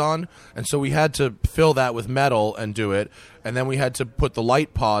mirrors on, and so we had to fill that with metal and do it. And then we had to put the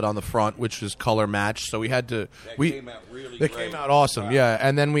light pod on the front, which is color matched. So we had to. Came out really That great. came out awesome, yeah.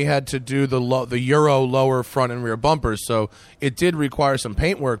 And then we had to do the Euro lower front and rear bumpers. So it did require some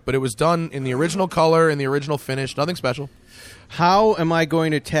paint work, but it was done in the original color, in the original finish. Nothing special. How am I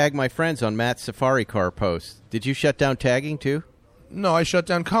going to tag my friends on Matt's Safari car post? Did you shut down tagging too? No, I shut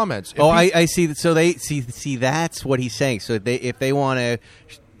down comments. I see. So they see. That's what he's saying. So if they want to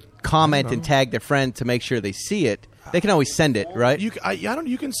comment and tag their friend to make sure they see it, they can always send it, right? You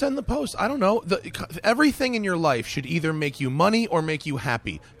can send the post. I don't know. Everything in your life should either make you money or make you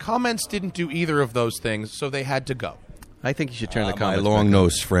happy. Comments didn't do either of those things, so they had to go. I think you should turn the My comments.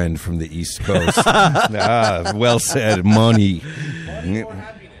 long-nosed friend from the East Coast. Well said. Money.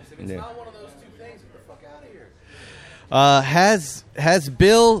 Has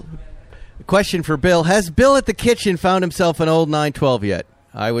Bill? Question for Bill: has Bill at the kitchen found himself an old 912 yet?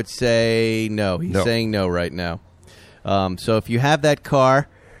 I would say no. He's No. saying no right now. So if you have that car,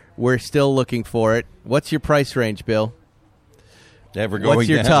 we're still looking for it. What's your price range, Bill? Ever going What's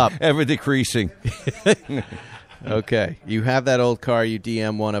your down, top? ever decreasing. Okay. You have that old car, you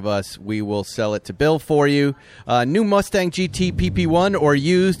DM one of us. We will sell it to Bill for you. New Mustang GT PP1 or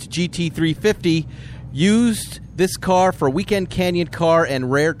used GT350. Used this car for weekend canyon car and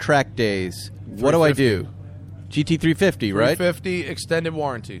rare track days. What do I do? GT350, right? 350 extended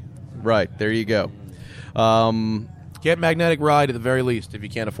warranty. Right. There you go. Get magnetic ride at the very least if you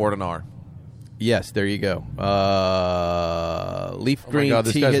can't afford an R. Yes, there you go. Leaf Oh my green God,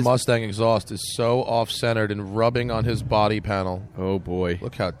 this tea guy's has- Mustang exhaust is so off-centered and rubbing on his body panel. Oh, boy.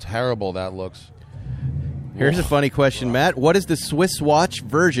 Look how terrible that looks. Here's a funny question, Matt. What is the Swiss watch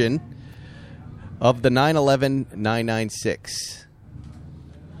version of the 911 996?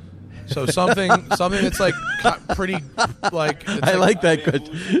 So something that's like pretty like. It's I like that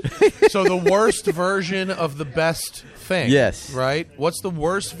question. So the worst version of the best thing. Yes. Right. What's the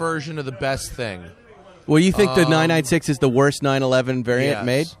worst version of the best thing? Well, you think the 996 is the worst 911 variant Yes.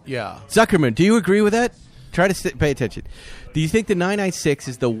 made? Yeah. Zuckerman, do you agree with that? Try to pay attention. Do you think the 996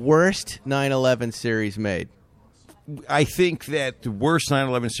 is the worst 911 series made? I think that the worst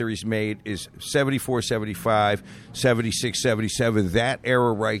 911 series made is 74, 75, 76, 77. That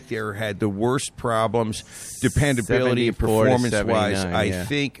era right there had the worst problems, dependability and 74 to performance-wise. 79, I yeah.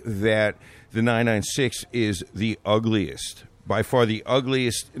 think that the 996 is the ugliest. By far the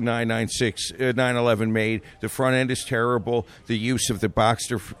ugliest 911 made. The front end is terrible. The use of the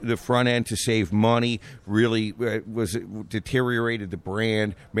Boxster, the front end to save money, really deteriorated the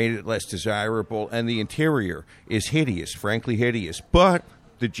brand, made it less desirable, and the interior is hideous, frankly hideous. But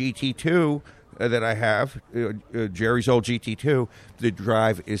the GT2 that I have, Jerry's old GT2, the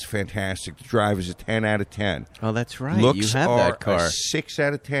drive is fantastic. The drive is a 10 out of 10. Oh, that's right. Looks you have are that car. a 6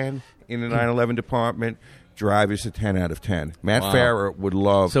 out of 10 in the 911 department. Drive is a 10 out of 10. Matt Farah would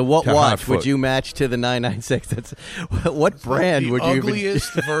love. So what to watch hot would foot. you match to the 996? That's what brand The would you even?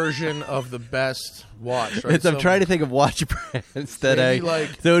 ugliest version of the best watch. Right? I'm trying to think of watch brands that Maybe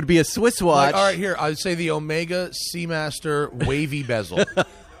like- there would be a Swiss watch. Like, all right, here I'd say the Omega Seamaster wavy bezel,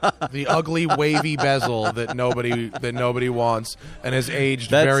 the ugly wavy bezel that nobody wants and has aged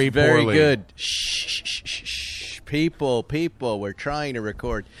That's very poorly. good. Shh, people, we're trying to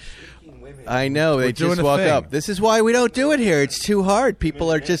record. I know, they doing just a walk thing. up. This is why we don't do it here. It's too hard.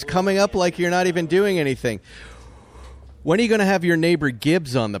 People are just coming up like you're not even doing anything. When are you going to have your neighbor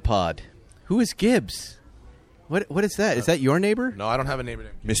Gibbs on the pod? Who is Gibbs? What is that? Is that your neighbor? No, I don't have a neighbor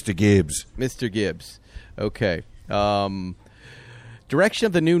named Mr. Gibbs. Mr. Gibbs. Okay. Direction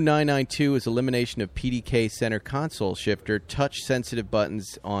of the new 992 is elimination of PDK center console shifter, touch-sensitive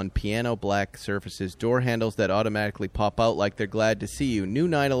buttons on piano black surfaces, door handles that automatically pop out like they're glad to see you. New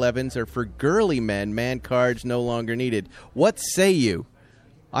 911s are for girly men. Man cards no longer needed. What say you?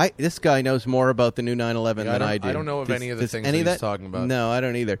 This guy knows more about the new 911 than I do. I don't know of any of the things any that of he's talking about. No, I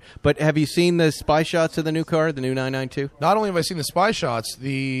don't either. But have you seen the spy shots of the new car, the new 992? Not only have I seen the spy shots,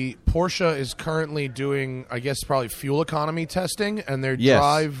 the Porsche is currently doing, I guess, probably fuel economy testing, and they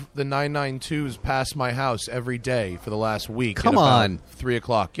drive the 992s past my house every day for the last week. Come at about on. 3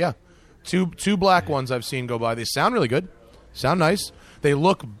 o'clock. Yeah, two black ones I've seen go by. They sound really good, sound nice. They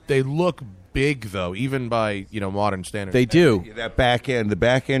look big though, even by modern standards. They do. That the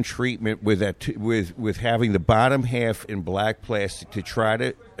back end treatment with that with having the bottom half in black plastic to try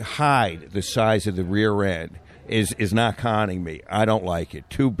to hide the size of the rear end is not conning me. I don't like it.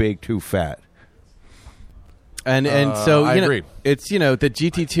 Too big, too fat. And so I agree. It's the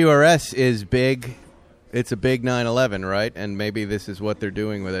GT2 RS is big. It's a big 911, right? And maybe this is what they're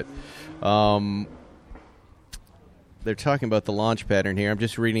doing with it. They're talking about the launch pattern here. I'm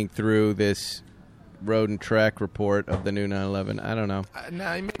just reading through this road and track report of the new 911. I don't know.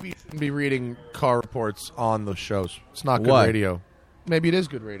 Maybe you shouldn't be reading car reports on the shows. It's not good Why? radio. Maybe it is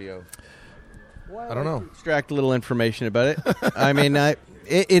good radio. I don't know. Extract a little information about it. I mean,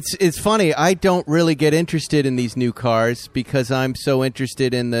 it's funny. I don't really get interested in these new cars because I'm so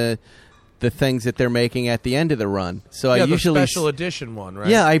interested in the things that they're making at the end of the run. So I usually the special edition one, right?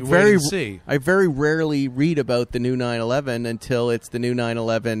 Yeah, I You wait very and see. rarely read about the new 911 until it's the new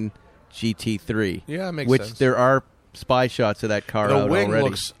 911 GT3. Yeah, it makes which sense. there are spy shots of that car The out wing already.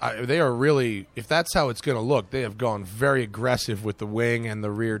 looks. They are really. If that's how it's going to look, they have gone very aggressive with the wing and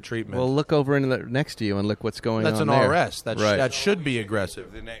the rear treatment. Well, look over next to you and look what's going that's on an there. RS. Right. That should be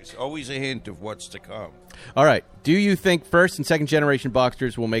aggressive. The next, always a hint of what's to come. All right. Do you think first and second generation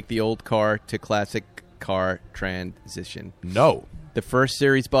Boxsters will make the old car to classic car transition? No, The first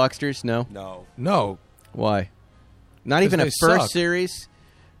series Boxsters? No. no. Why? Not even a they first suck. series?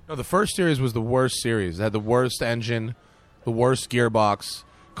 No, the first series was the worst series. It had the worst engine, the worst gearbox.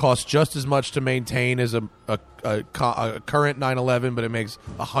 Cost just as much to maintain as a current 911, but it makes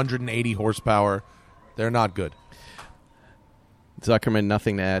 180 horsepower. They're not good. Zuckerman,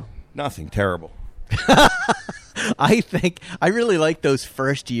 nothing to add. Nothing. Terrible. I really like those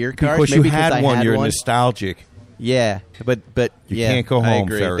first year cars. Because maybe you had I one, had you're one. nostalgic. Yeah, but You yeah, can't go I home,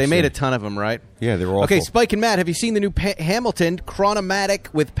 agree. Ferris They made a said. ton of them, right? Yeah, they're awful. Okay, Spike and Matt, have you seen the new Hamilton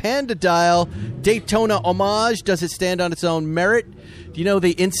Chronomatic with Panda Dial Daytona homage? Does it stand on its own merit? Do you know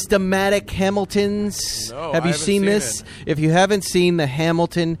the Instamatic Hamiltons? No, have I you haven't seen seen this? it. If you haven't seen the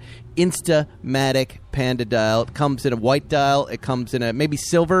Hamilton Instamatic Panda Dial, it comes in a white dial. It comes in a maybe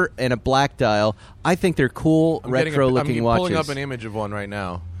silver and a black dial. I think they're cool, retro-looking I'm watches. pulling up an image of one right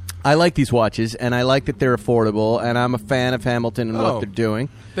now. I like these watches, and I like that they're affordable, and I'm a fan of Hamilton and what Oh. they're doing.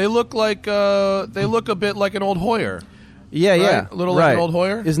 They look like they look a bit like an old Hoyer. Yeah, Right? yeah. A little like an old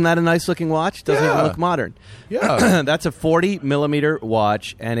Hoyer? Isn't that a nice-looking watch? Doesn't even Yeah. look modern. Yeah. That's a 40-millimeter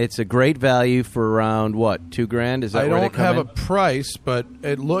watch, and it's a great value for around, what, $2,000? Is that I where they don't come have in? a price, but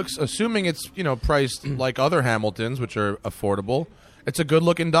it looks, assuming it's priced like other Hamiltons, which are affordable. It's a good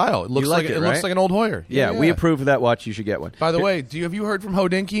looking dial. It looks like like it, it looks right? like an old Hoyer. Yeah, we approve of that watch. You should get one. By the way, have you heard from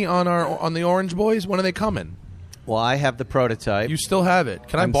Hodinky on the Orange Boys? When are they coming? Well, I have the prototype. You still have it.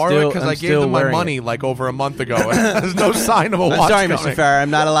 Can I I'm borrow it? still- Because I'm I gave still them my wearing money like over a month ago. There's no sign of a watch I'm sorry, coming. Mr. Farah.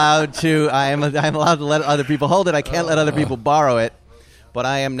 I'm not allowed to. I'm allowed to let other people hold it. I can't let other people borrow it. But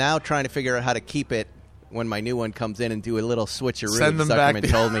I am now trying to figure out how to keep it when my new one comes in and do a little switcheroo. Send them back. Zuckerman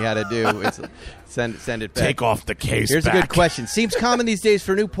told me how to do. It's, send it back. Take off the case. Here's back. a good question. Seems common these days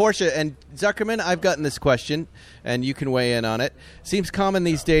for new Porsche. And Zuckerman, I've gotten this question, and you can weigh in on it. Seems common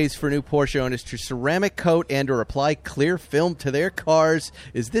these days for new Porsche owners to ceramic coat and or apply clear film to their cars.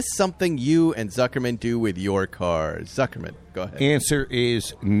 Is this something you and Zuckerman do with your cars? Zuckerman, go ahead. Answer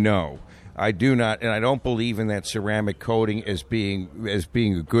is no. I do not, and I don't believe in that ceramic coating as being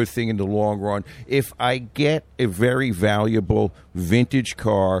a good thing in the long run. If I get a very valuable vintage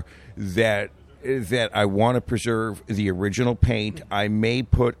car that I want to preserve the original paint, I may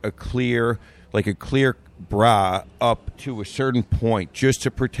put a clear bra up to a certain point just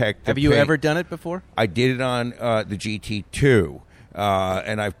to protect the Have you paint. ever done it before? I did it on the GT2,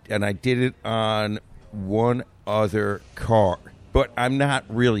 and I did it on one other car. But I'm not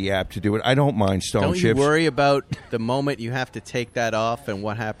really apt to do it. I don't mind stone Don't chips. you worry about the moment you have to take that off and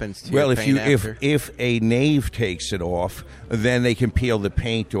what happens to Well, your paint after? if a knave takes it off, then they can peel the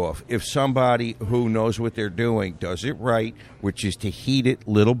paint off. If somebody who knows what they're doing does it right, which is to heat it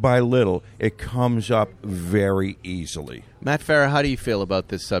little by little, it comes up very easily. Matt Farah, how do you feel about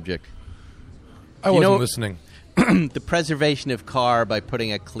this subject? I wasn't listening. The preservation of car by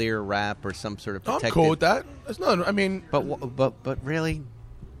putting a clear wrap or some sort of protective... I'm cool with that. It's not. I mean, But really,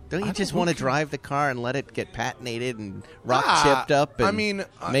 don't you just want to drive the car and let it get patinated and rock Ah, chipped up and I mean,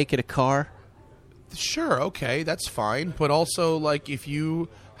 make it a car? sure, okay, that's fine. But also, like, if you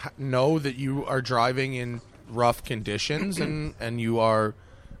know that you are driving in rough conditions and you are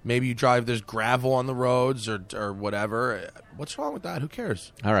maybe you drive there's gravel on the roads or whatever, what's wrong with that? Who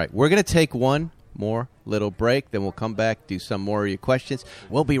cares? All right, we're going to take one more little break, then we'll come back, do some more of your questions.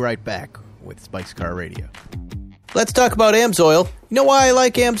 We'll be right back with Spike's Car Radio. Let's talk about AMSOIL. You know why I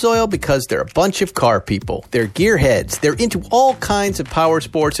like AMSOIL? Because they're a bunch of car people. They're gearheads. They're into all kinds of power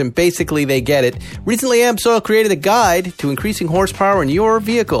sports, and basically they get it. Recently, AMSOIL created a guide to increasing horsepower in your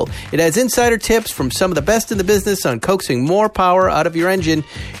vehicle. It has insider tips from some of the best in the business on coaxing more power out of your engine.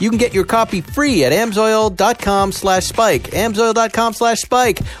 You can get your copy free at amsoil.com/spike.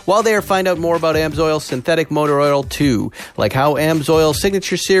 amsoil.com/spike. While there, find out more about AMSOIL synthetic motor oil too, like how AMSOIL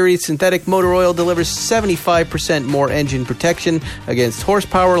Signature Series synthetic motor oil delivers 75% more engine protection against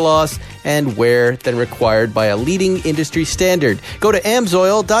horsepower loss and wear than required by a leading industry standard. Go to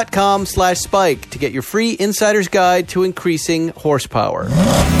amsoil.com/spike to get your free insider's guide to increasing horsepower.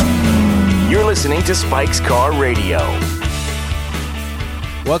 You're listening to Spike's Car Radio.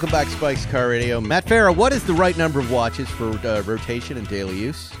 Welcome back to Spike's Car Radio. Matt Farah, what is the right number of watches for rotation and daily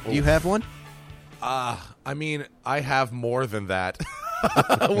use? Do you have one? I mean, I have more than that.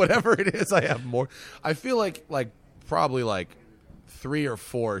 Whatever it is, I have more. I feel like probably 3 or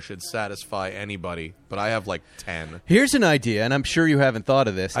 4 should satisfy anybody, but I have 10. Here's an idea, and I'm sure you haven't thought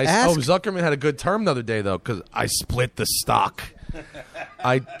of this. Zuckerman had a good term the other day, though, because I split the stock.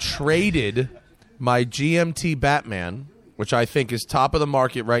 I traded my GMT Batman, which I think is top of the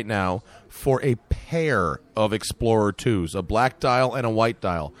market right now, for a pair of Explorer 2s, a black dial and a white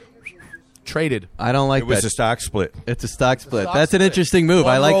dial. Traded. I don't like It was that. a stock split. It's a stock split. Stock That's an split. interesting move.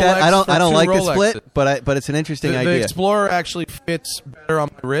 One I like that. Rolex I don't for like 2 the split, Rolexes. but it's an interesting The idea. Explorer actually fits better on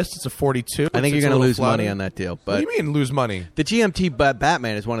my wrist. It's a 42. I think you're going to lose money on that deal. But What do you mean lose money? the GMT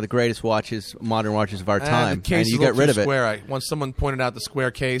Batman is one of the greatest modern watches of our time, The case and you is a get little rid too of it. square. Once someone pointed out the square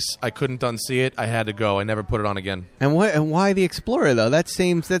case, I couldn't unsee it. I had to go. I never put it on again. And why the Explorer though? That's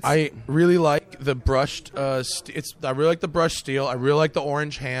I really like the brushed. I really like the brushed steel. I really like the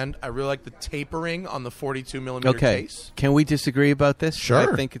orange hand. I really like the tapering on the 42 millimeter okay. case. Can we disagree about this?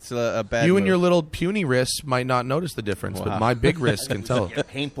 Sure. I think it's a bad. You move. and your little puny wrists might not notice the difference, Wow. but my big wrist can tell.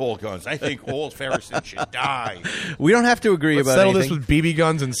 Paintball guns. I think all Ferriston should die. We don't have to agree Let's about settle anything. this with BB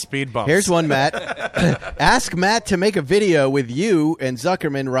guns and speed bumps. Here's one, Matt. Ask Matt to make a video with you and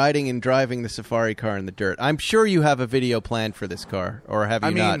Zuckerman riding and driving the safari car in the dirt. I'm sure you have a video planned for this car, or have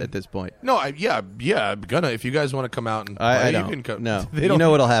you not at this point? No, I'm gonna. If you guys want to come out and play, I you don't. can come. No, They you don't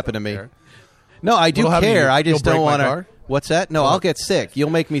know what'll happen to me. care. No, I do What'll happen to care. you? I just You'll don't break my want to. car? What's that? No, I'll get sick.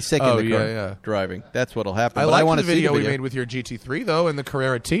 You'll make me sick Oh, in the car yeah. driving. That's what'll happen. I But liked want the to see video the we made with your GT3 though, and the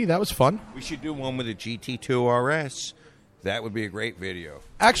Carrera T. That was fun. We should do one with a GT2 RS. That would be a great video.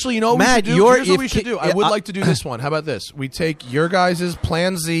 Actually, you know what Matt, we should do? Here's what if we should ki- do. I yeah, would like to do this one. How about this? We take your guys'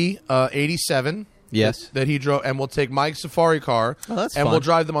 Plan Z 87. Yes. That he drove, and we'll take Mike's safari car, Oh, that's and fun. we'll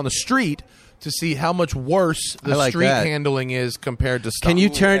drive them on the street to see how much worse I the like street that. handling is compared to stock. Can you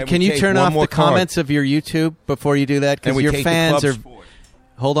and Can we you take turn one off more the car. comments of your YouTube before you do that? And Because we your take fans the are. club sport.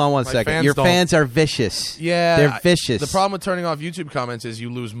 Hold on one My second. fans Your don't- fans are vicious. Yeah, they're vicious. The problem with turning off YouTube comments is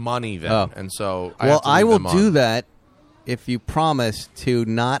you lose money then, Oh. and so Well, have to I leave will them on. do that if you promise to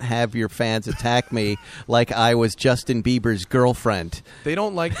not have your fans attack me like I was Justin Bieber's girlfriend. They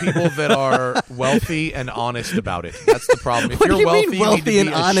don't like people that are wealthy and honest about it. That's the problem. If What do you're you wealthy, mean you wealthy need and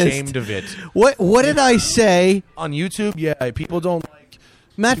to be honest? ashamed of it. What did I say? On YouTube, yeah, people don't like...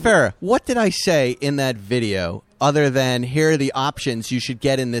 Matt Farah, what did I say in that video other than here are the options you should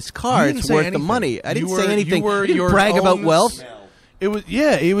get in this car? You didn't It's say worth the anything. money. I didn't You say were- anything. you were I didn't your brag about own wealth. It was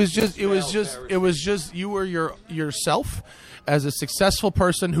just you were yourself as a successful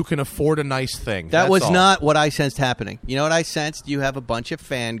person who can afford a nice thing. That That's was all. not what I sensed happening. You know what I sensed? You have a bunch of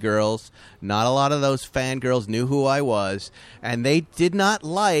fangirls. Not a lot of those fangirls knew who I was, and they did not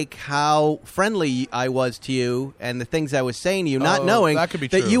like how friendly I was to you and the things I was saying to you, not knowing that could be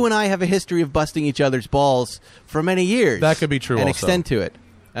that true. you and I have a history of busting each other's balls for many years. That could be true and also. extend to it.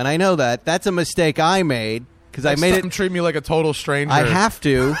 And I know that. That's a mistake I made because I made it. Treat me like a total stranger. I have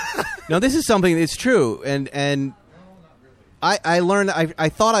to. No, this is something that's true, and I learned. I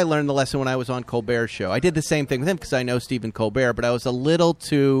thought I learned the lesson when I was on Colbert's show. I did the same thing with him because I know Stephen Colbert, but I was a little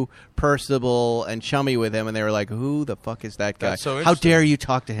too personable and chummy with him, and they were like, "Who the fuck is that guy? That's so How interesting. dare you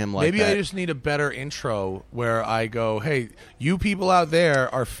talk to him like Maybe that?" I just need a better intro where I go, "Hey, you people out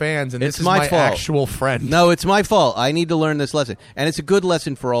there are fans, and It's this is my my fault. actual friend." No, it's my fault. I need to learn this lesson, and it's a good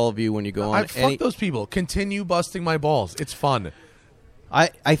lesson for all of you when you go on. Fuck those people. Continue busting my balls. It's fun.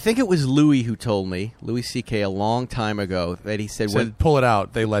 I think it was Louis who told me, Louis C.K. a long time ago, that he said, Said, pull it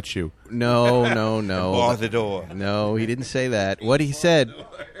out. They let you. No. Bar the door. No, he didn't say that. What he said,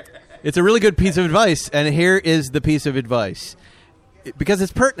 it's a really good piece of advice, and here is the piece of advice. Because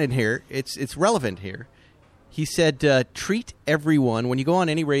it's pertinent here, it's relevant here. He said, treat everyone, when you go on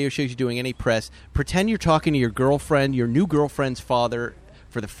any radio shows, you're doing any press, pretend you're talking to your girlfriend, your new girlfriend's father,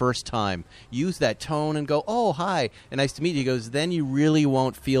 for the first time. Use that tone and go, "Oh, hi, and nice to meet you." He goes, then you really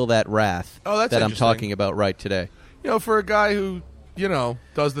won't feel that wrath Oh, that's that I'm interesting. talking about right today. You know, for a guy who,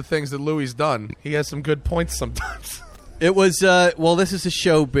 does the things that Louis done, he has some good points sometimes. It was this is a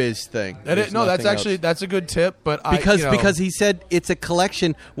showbiz thing. There's nothing else. That's a good tip, but Because he said it's a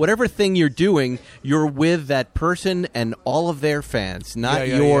collection. Whatever thing you're doing, you're with that person and all of their fans, not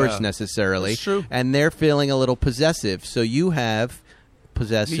yours necessarily. That's true. And they're feeling a little possessive. So you have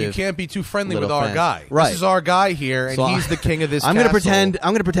possessive. you can't be too friendly with little our fans. guy. Right. This is our guy here, and So he's the king of this. I'm going to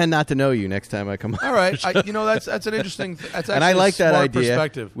castle. pretend not to know you next time I come. All right, that's an interesting. That's actually And I like a that smart idea.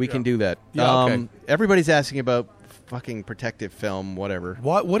 Perspective. We can do that. Yeah, okay. Everybody's asking about fucking protective film, whatever.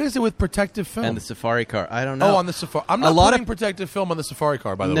 What is it with protective film? And the Safari car. I don't know. Oh, on the Safari. I'm not putting protective film on the Safari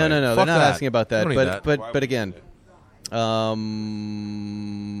car, by the way. No. Fuck They're not that. asking about that. We don't need But again,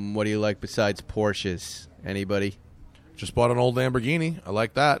 what do you like besides Porsches? Anybody? Just bought an old Lamborghini. I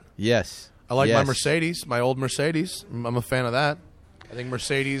like that. Yes. I like my Yes. Mercedes, my old Mercedes. I'm a fan of that. I think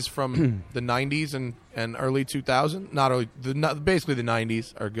Mercedes from the 90s and early 2000s, basically the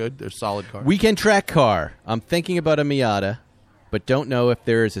 90s are good. They're solid cars. Weekend track car. I'm thinking about a Miata, but don't know if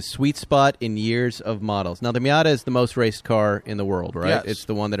there is a sweet spot in years of models. Now, the Miata is the most raced car in the world, right? Yes. It's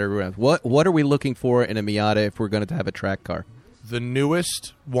the one that everyone has. What are we looking for in a Miata if we're going to have a track car? The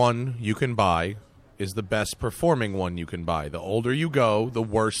newest one you can buy is the best performing one you can buy. The older you go, the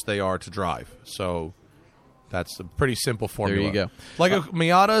worse they are to drive. So that's a pretty simple formula. There you go. Like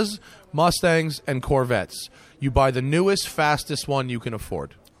Miatas, Mustangs, and Corvettes. You buy the newest, fastest one you can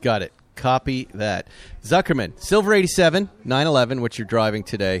afford. Got it. Copy that. Zuckerman, Silver 87, 911, which you're driving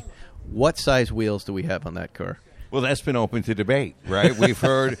today. What size wheels do we have on that car? Well, that's been open to debate, right? We've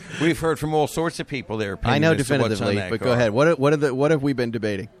heard from all sorts of people their opinion. I know as to what's on definitively, that but car. go ahead. What have we been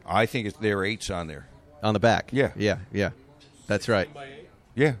debating? I think there are 8s on there. On the back? Yeah. That's right.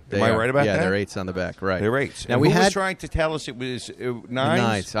 Yeah, They am I are. right about that? Yeah, they're 8s on the back, right. They're 8s. Now, And we who was had trying to tell us it was 9s?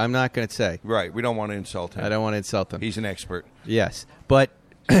 9s. I'm not going to say. Right, we don't want to insult him. I don't want to insult him. He's an expert. Yes, but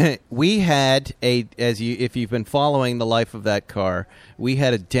we had if you've been following the life of that car, we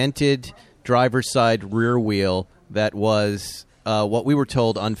had a dented driver's side rear wheel that was what we were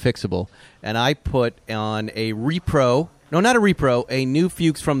told unfixable, and I put on a new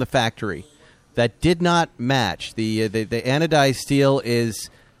Fuchs from the factory that did not match. The anodized steel is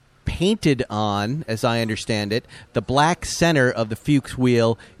painted on, as I understand it. The black center of the Fuchs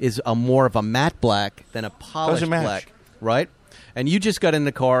wheel is more of a matte black than a polished Doesn't match. black, right? And you just got in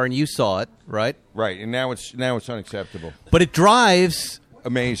the car and you saw it, right? Right, and now it's unacceptable. But it drives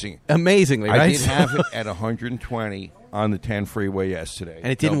Amazing. amazingly, right? I did have it at 120 on the 10 freeway yesterday.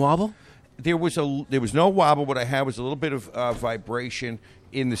 And it didn't wobble? There was no wobble. What I had was a little bit of vibration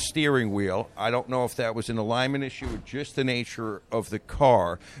in the steering wheel. I don't know if that was an alignment issue or just the nature of the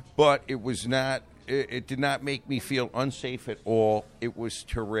car, but it was not. It did not make me feel unsafe at all. It was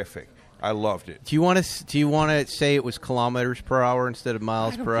terrific. I loved it. Do you want to say it was kilometers per hour instead of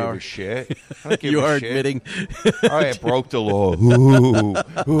miles per hour? Give a shit. I don't give You a are shit. admitting. I broke the law. Ooh,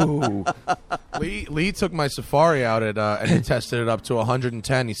 ooh. Lee took my Safari out and he tested it up to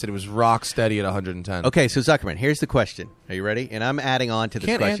 110. He said it was rock steady at 110. Okay, so Zuckerman, here's the question. Are you ready? And I'm adding on to this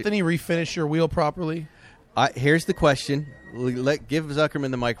Can't question. Anthony refinish your wheel properly? Here's the question. Give Zuckerman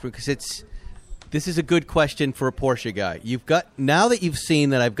the microphone because this is a good question for a Porsche guy. Now that you've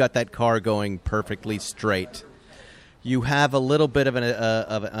seen that I've got that car going perfectly straight, you have a little bit of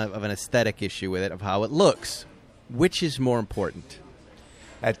an aesthetic issue with it, of how it looks. Which is more important?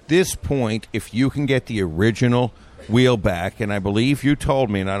 At this point, if you can get the original wheel back, and I believe you told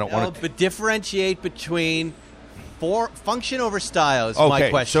me, and I don't want to... But differentiate between function over style is okay, my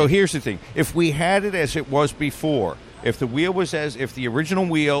question. So here's the thing. If we had it as it was before, if the original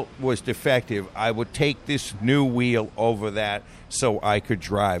wheel was defective, I would take this new wheel over that so I could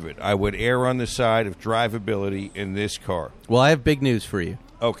drive it. I would err on the side of drivability in this car. Well, I have big news for you.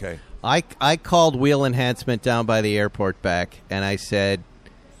 Okay. I called Wheel Enhancement down by the airport back, and I said,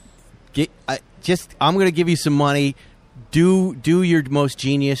 I'm going to give you some money. Do your most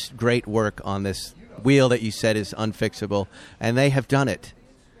genius, great work on this wheel that you said is unfixable. And they have done it.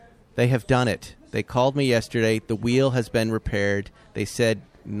 They called me yesterday. The wheel has been repaired. They said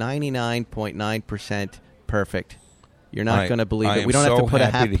 99.9% perfect. You're not going to believe it. We don't have to put a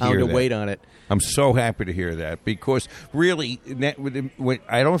half pound of weight on it. I'm so happy to hear that because really,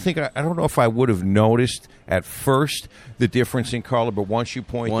 I don't know if I would have noticed at first the difference in color, but once you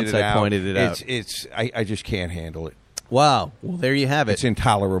pointed it out, I just can't handle it. Wow. Well, there you have it. It's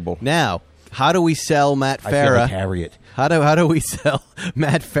intolerable. Now, how do we sell Matt Farah? I feel like Harriet. How do we sell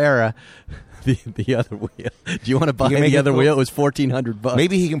Matt Farah the other wheel? Do you want to buy the other wheel? It was $1,400.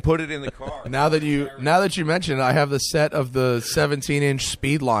 Maybe he can put it in the car. Now that you mention it, I have the set of the 17-inch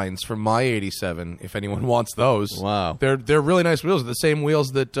speed lines from my 87. If anyone wants those, wow, they're really nice wheels. They're the same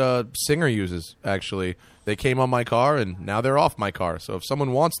wheels that Singer uses. Actually, they came on my car and now they're off my car. So if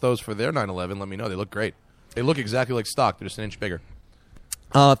someone wants those for their 911, let me know. They look great. They look exactly like stock. They're just an inch bigger.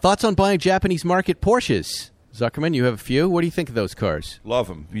 Thoughts on buying Japanese market Porsches? Zuckerman, you have a few. What do you think of those cars? Love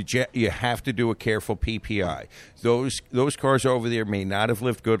them. You have to do a careful PPI. Those cars over there may not have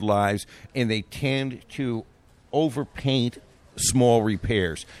lived good lives, and they tend to overpaint small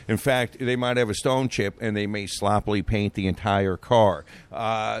repairs. In fact, they might have a stone chip, and they may sloppily paint the entire car.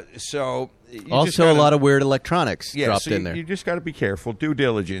 Also, a lot of weird electronics dropped in there. You just got to be careful. Due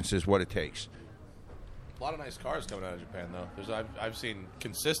diligence is what it takes. A lot of nice cars coming out of Japan, though. I've seen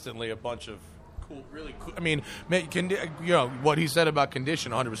consistently a bunch of really cool. I mean, what he said about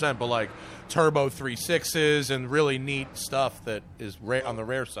condition, 100%, but like turbo 3.6s and really neat stuff that is on the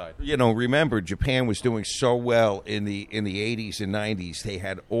rare side. Remember, Japan was doing so well in the 80s and 90s. They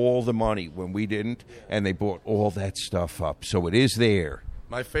had all the money when we didn't, and they bought all that stuff up. So it is there.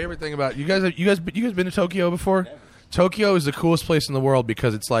 My favorite thing about you guys been to Tokyo before? Yeah. Tokyo is the coolest place in the world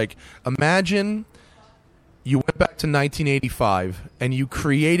because it's like, imagine you went back to 1985 and you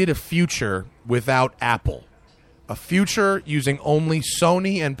created a future without Apple. A future using only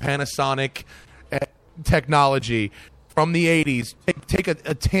Sony and Panasonic technology from the 80s. Take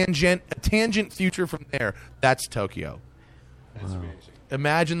a tangent future from there. That's Tokyo. That's amazing.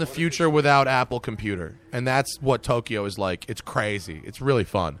 Imagine the future without Apple computer. And that's what Tokyo is like. It's crazy. It's really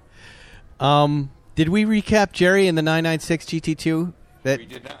fun. Did we recap Jerry in the 996 GT2? We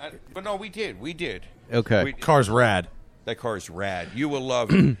did not. But no, we did. Okay. Car's rad. That car's rad. You will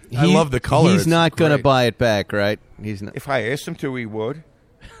love it. I love the color. He's not going to buy it back, right? He's not. If I asked him to, he would.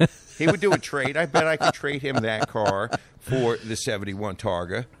 He would do a trade. I bet I could trade him that car for the 71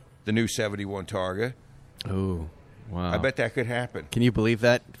 Targa, the new 71 Targa. Oh, wow. I bet that could happen. Can you believe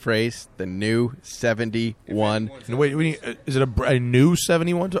that phrase? The new 71. Wait, is it a new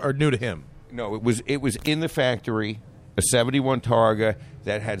 71 or new to him? No, it was in the factory, a 71 Targa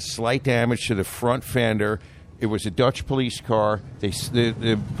that had slight damage to the front fender. It was a Dutch police car.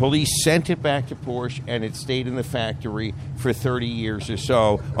 The police sent it back to Porsche, and it stayed in the factory for 30 years or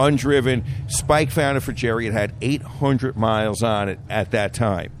so, undriven. Spike found it for Jerry. It had 800 miles on it at that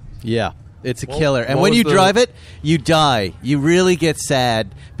time. Yeah, it's a killer. And when you drive it, you die. You really get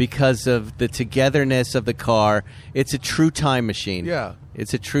sad because of the togetherness of the car. It's a true time machine. Yeah.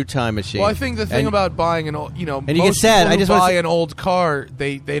 It's a true time machine. Well, I think the thing about buying an old, and you get sad. People who buy an old car,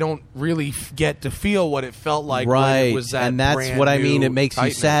 they don't really get to feel what it felt like when it was that and that's brand what I mean. new It makes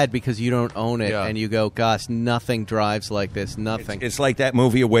tightness. you sad because you don't own it, Yeah. and you go, "Gosh, nothing drives like this. Nothing." It's like that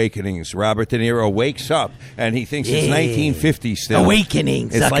movie Awakenings. Robert De Niro wakes up and he thinks it's 1950 still.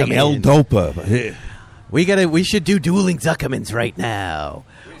 Awakenings. It's like El Dopa. We should do dueling Zuckermans right now.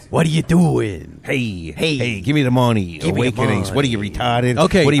 What are you doing? Hey, give me the money. Give me the Awakenings. money. What are you, retarded?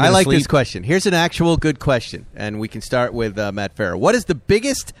 Okay, what are you I like asleep? this question. Here's an actual good question, and we can start with Matt Farah. What is the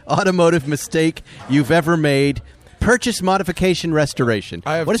biggest automotive mistake you've ever made? Purchase, modification, restoration.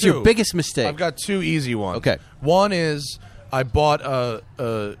 I have What is two. your biggest mistake? I've got two easy ones. Okay. One is I bought an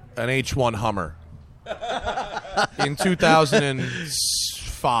H1 Hummer in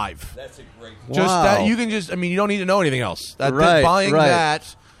 2005. That's a great. Just Wow. that you can just. I mean, you don't need to know anything else. Right, buying right.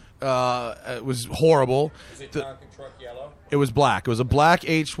 that it was horrible. Is it truck yellow? It was black. It was a black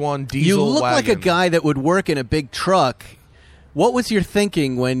H1 diesel. You look like a wagon. guy that would work in a big truck. What was your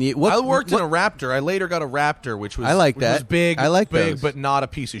thinking when you? I worked in a Raptor. I later got a Raptor, which was I like which that. was big. I like big, those. but not a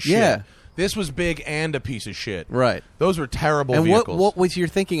piece of shit. Yeah. This was big and a piece of shit. Right. Those were terrible And vehicles. what was your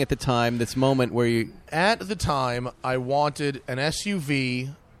thinking at the time? This moment where you? At the time, I wanted an SUV,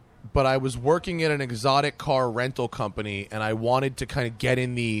 but I was working at an exotic car rental company, and I wanted to kind of get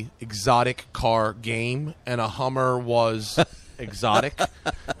in the exotic car game, and a Hummer was exotic.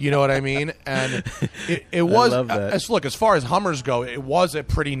 You know what I mean? And it was. love that. Look, as far as Hummers go, it was a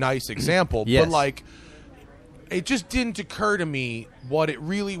pretty nice example. Yes. But like, it just didn't occur to me what it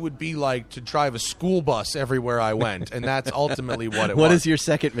really would be like to drive a school bus everywhere I went, and that's ultimately what it was. What is your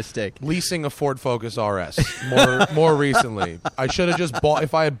second mistake? Leasing a Ford Focus RS more recently. I should have just bought.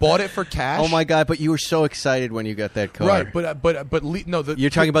 If I had bought it for cash. Oh my God! But you were so excited when you got that car. Right, but no. You're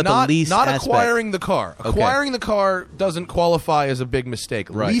talking about the lease not aspect. acquiring the car. Okay. Acquiring the car doesn't qualify as a big mistake.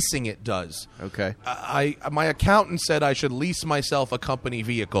 Right. Leasing it does. Okay. My accountant said I should lease myself a company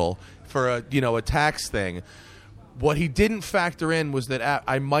vehicle for a tax thing. What he didn't factor in was that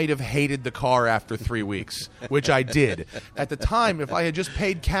I might have hated the car after 3 weeks, which I did. At the time, if I had just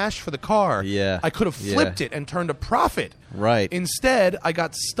paid cash for the car, Yeah. I could have flipped it and turned a profit. Right. Instead, I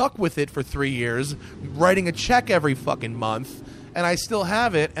got stuck with it for 3 years, writing a check every fucking month, and I still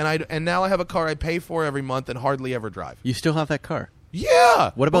have it, and now I have a car I pay for every month and hardly ever drive. You still have that car.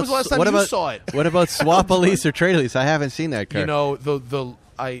 Yeah. What about when was the last time what you about, saw it? What about swap a lease or trade a lease? I haven't seen that car. You know,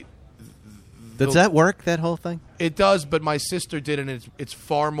 Does that work? That whole thing? It does, but my sister did, and it's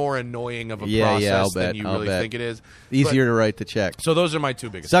far more annoying of a process I'll bet, than you I'll really bet. think it is. Easier to write the check. So those are my two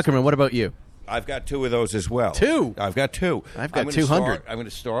biggest. Zuckerman, what about you? I've got two of those as well. Two? I've got two. I've got I'm gonna 200. I'm going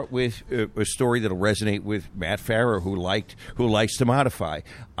to start with a story that'll resonate with Matt Farah, who likes to modify.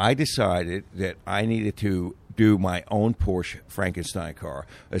 I decided that I needed to do my own Porsche Frankenstein car,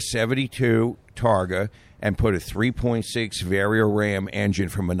 a '72 Targa, and put a 3.6 Vario Ram engine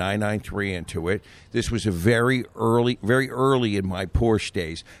from a 993 into it. This was a very early in my Porsche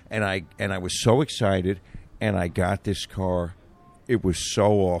days, and I was so excited, and I got this car. It was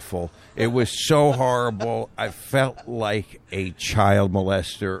so awful. It was so horrible. I felt like a child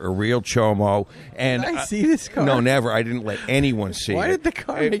molester, a real chomo. And Did I see this car? No, never. I didn't let anyone see Why it. did the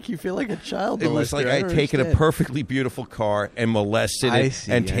car make you feel like a child? It was like I'd taken a perfectly beautiful car and molested I it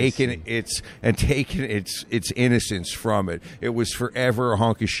see, and I taken see. its innocence from it. It was forever a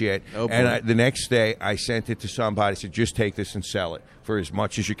hunk of shit. Oh, boy. And the next day, I sent it to somebody. I said, "Just take this and sell it for as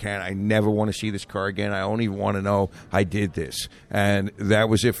much as you can. I never want to see this car again. I only want to know I did this." And that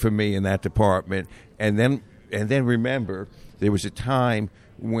was it for me in that department. And then remember, there was a time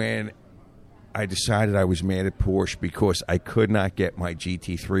when I decided I was mad at Porsche because I could not get my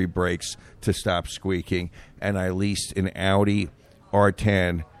GT3 brakes to stop squeaking, and I leased an Audi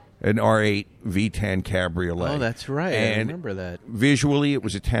R10, an R8 V10 Cabriolet. Oh, that's right. I remember that. Visually, it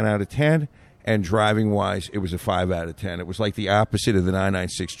was a 10 out of 10, and driving-wise, it was a 5 out of 10. It was like the opposite of the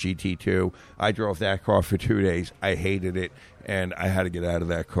 996 GT2. I drove that car for 2 days. I hated it, and I had to get out of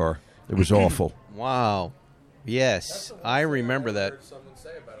that car. It was awful. Wow. Yes, I remember that. Someone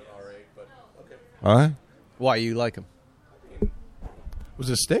say about an R8, but okay. Huh? Why you like him? Was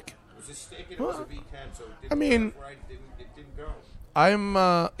it a stick? It was a stick and it was a V10, so it didn't I mean, work right. It didn't go.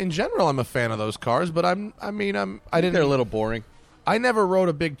 I'm in general, I'm a fan of those cars, but I didn't. They're a little boring. I never wrote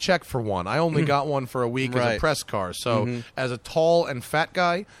a big check for one. I only got one for a week as Right. a press car. So, as a tall and fat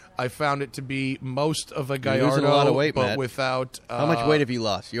guy, I found it to be most of a Gallardo, losing a lot of weight, but Matt. without. How much weight have you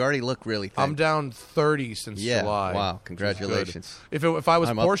lost? You already look really thin. I'm down 30 since Yeah, July. wow, which is congratulations. good. If I was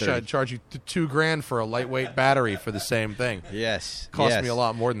I'm up Porsche, 30. I'd charge you $2,000 for a lightweight battery for the same thing. Yes. Cost yes. me a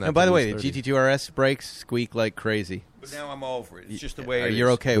lot more than that And by to the way, lose the 30. GT2 RS brakes squeak like crazy. But now I'm over it. It's just the way it is. You're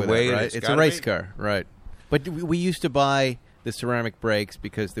okay The with way that, it right? is. It's a Gotta race be. car, right? But we used to buy the ceramic brakes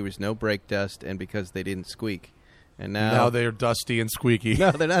because there was no brake dust and because they didn't squeak. And Now they're dusty and squeaky. no,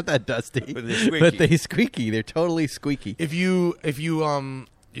 they're not that dusty. But they're squeaky. But they squeaky. They're totally squeaky. If you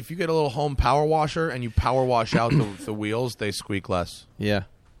get a little home power washer and you power wash out the wheels, they squeak less. Yeah.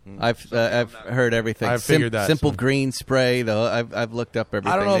 I've heard everything. I figured that. Simple green spray, though. I've looked up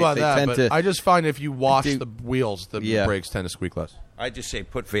everything. I don't know about they that, tend but to, I just find if you wash the wheels, the brakes tend to squeak less. I just say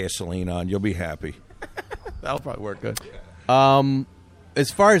put Vaseline on. You'll be happy. That'll probably work good. As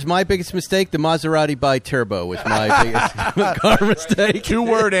far as my biggest mistake, the Maserati bi-turbo was my biggest car mistake.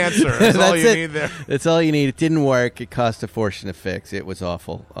 2-word answer. That's all you need there. That's all you need. It didn't work. It cost a fortune to fix. It was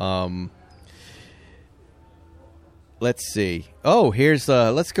awful. Let's see. Oh, here's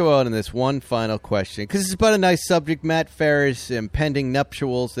let's go on in this one final question because it's about a nice subject. Matt Farah's impending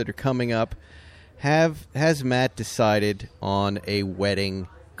nuptials that are coming up. Has Matt decided on a wedding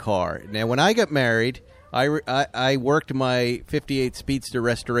car? Now, when I got married, I worked my 58 Speedster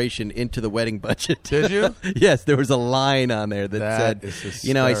restoration into the wedding budget. Did you? Yes, there was a line on there that said,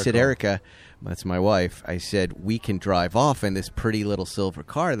 is I said, Erica, that's my wife, I said, we can drive off in this pretty little silver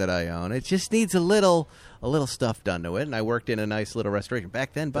car that I own. It just needs a little stuff done to it, and I worked in a nice little restoration.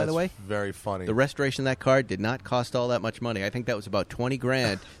 Back then, by the way, very funny. the restoration of that car did not cost all that much money. I think that was about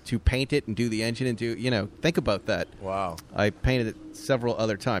 $20,000 to paint it and do the engine and do, think about that. Wow. I painted it several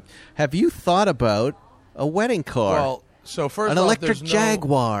other times. Have you thought about a wedding car? Well, so first an off, electric there's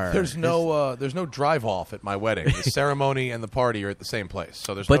Jaguar. There's no drive off at my wedding. The ceremony and the party are at the same place,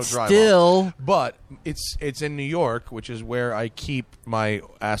 so there's But no drive still- off. But it's in New York, which is where I keep my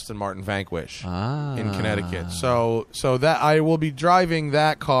Aston Martin Vanquish in Connecticut. So that I will be driving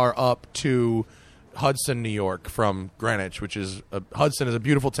that car up to Hudson, New York from Greenwich, which is Hudson is a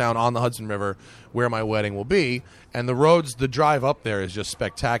beautiful town on the Hudson River where my wedding will be. And the drive up there is just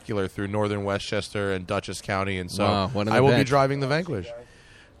spectacular through northern Westchester and Dutchess County. And so I will be driving the Vanquish.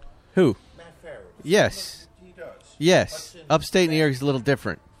 Who? Matt Farah. Yes. He does. Yes. Hudson. Upstate New York is a little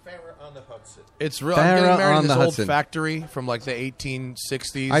different. Farah on the Hudson. It's real. Farah I'm getting married on in this the old Hudson. factory from like the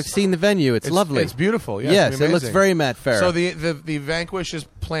 1860s. I've seen the venue. It's lovely. It's beautiful. Yeah, Yes, it's gonna be it looks amazing. very Matt Farah. So the Vanquish is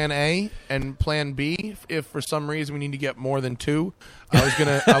Plan A, and Plan B, if for some reason we need to get more than two, I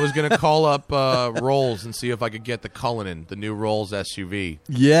was gonna call up Rolls and see if I could get the Cullinan, the new Rolls SUV,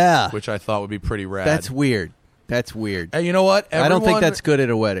 yeah. which I thought would be pretty rad. That's weird. That's weird. And you know what? I don't think that's good at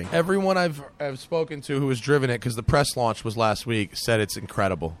a wedding. Everyone I've spoken to who has driven it, because the press launch was last week, said it's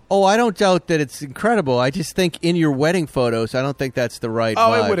incredible. Oh, I don't doubt that it's incredible. I just think in your wedding photos, I don't think that's the right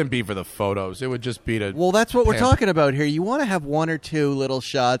vibe. It wouldn't be for the photos. It would just be to. Well, that's what we're pamp. talking about here. You want to have one or two little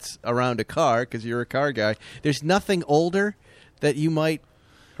shots around a car because you're a car guy. There's nothing older that you might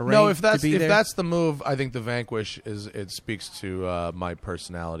arrange No, if that's to be there. the move, I think the Vanquish speaks to my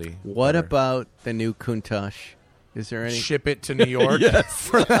personality. What better. about the new Countach? Is there any? Ship it to New York? Yes.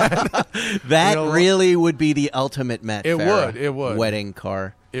 That really would be the ultimate Matt Farah It would. wedding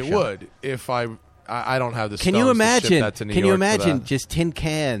car. It shot. would if I don't have the. Can stones you to imagine? ship that to New Can you York for imagine that. just tin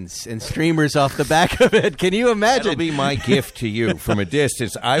cans and streamers off the back of it? Can you imagine? That'll be my gift to you from a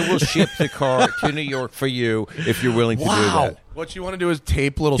distance. I will ship the car to New York for you if you're willing to do that. What you want to do is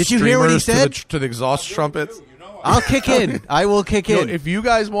tape little Did you streamers hear what he said? to the exhaust trumpets. I'll kick in. I will kick in. If you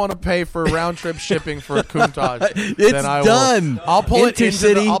guys want to pay for round trip shipping for a Countach, It's then I will. done. I'll pull it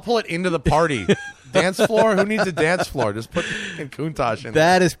Intercity. I'll pull it into the party. Dance floor? Who needs a dance floor? Just put in Countach in.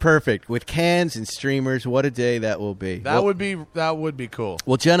 That is perfect with cans and streamers. What a day that will be. That would be cool.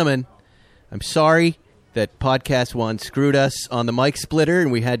 Well, gentlemen, I'm sorry that Podcast One screwed us on the mic splitter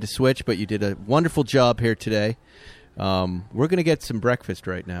and we had to switch, but you did a wonderful job here today. We're going to get some breakfast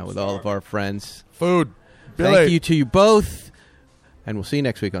right now with all of our friends. Food. Thank you to you both, and we'll see you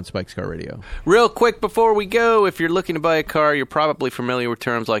next week on Spike's Car Radio. Real quick before we go, if you're looking to buy a car, you're probably familiar with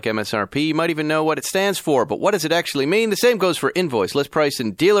terms like MSRP. You might even know what it stands for, but what does it actually mean? The same goes for invoice, list price,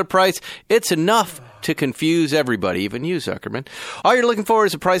 and dealer price. It's enough to confuse everybody, even you, Zuckerman. All you're looking for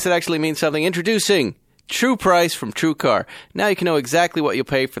is a price that actually means something. Introducing True Price from True Car. Now you can know exactly what you'll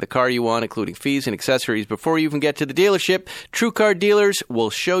pay for the car you want, including fees and accessories, before you even get to the dealership. True Car dealers will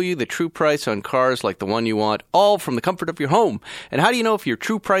show you the true price on cars like the one you want, all from the comfort of your home. And how do you know if your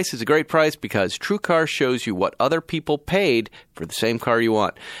true price is a great price? Because True Car shows you what other people paid for the same car you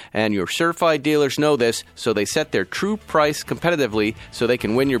want. And your certified dealers know this, so they set their true price competitively so they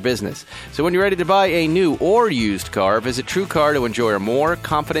can win your business. So when you're ready to buy a new or used car, visit True Car to enjoy a more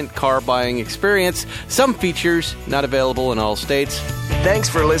confident car buying experience. Some features not available in all states. Thanks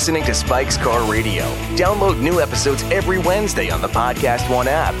for listening to Spike's Car Radio. Download new episodes every Wednesday on the Podcast One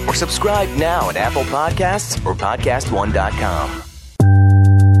app or subscribe now at Apple Podcasts or PodcastOne.com.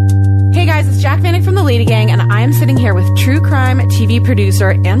 Hey guys, it's Jack Vanek from the Lady Gang, and I am sitting here with true crime TV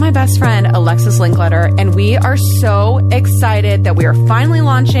producer and my best friend, Alexis Linkletter, and we are so excited that we are finally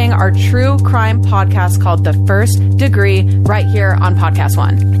launching our true crime podcast called The First Degree right here on Podcast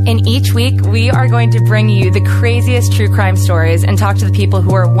One. And each week, we are going to bring you the craziest true crime stories and talk to the people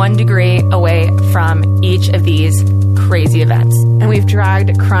who are 1 degree away from each of these crazy events. And we've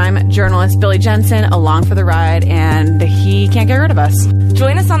dragged crime journalist Billy Jensen along for the ride, and he can't get rid of us.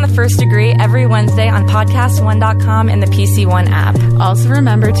 Join us on The First Degree every Wednesday on podcastone.com and the PC One app. Also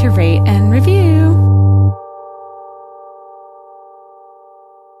remember to rate and review.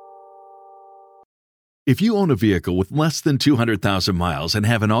 If you own a vehicle with less than 200,000 miles and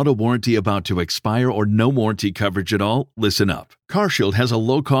have an auto warranty about to expire or no warranty coverage at all, listen up. CarShield has a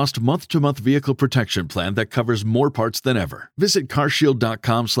low-cost month-to-month vehicle protection plan that covers more parts than ever. Visit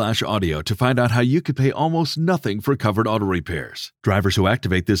carshield.com/audio to find out how you could pay almost nothing for covered auto repairs. Drivers who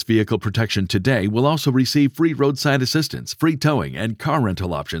activate this vehicle protection today will also receive free roadside assistance, free towing, and car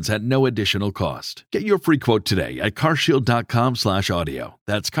rental options at no additional cost. Get your free quote today at carshield.com/audio.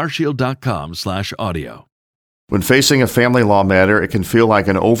 That's carshield.com/audio. When facing a family law matter, it can feel like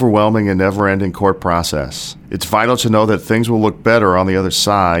an overwhelming and never-ending court process. It's vital to know that things will look better on the other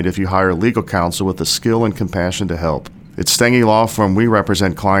side if you hire legal counsel with the skill and compassion to help. At Stengy Law Firm, we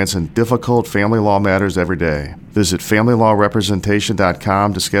represent clients in difficult family law matters every day. Visit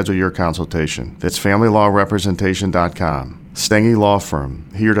FamilyLawRepresentation.com to schedule your consultation. That's FamilyLawRepresentation.com. Stengy Law Firm,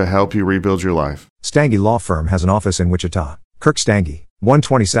 here to help you rebuild your life. Stengy Law Firm has an office in Wichita. Kirk Stengy,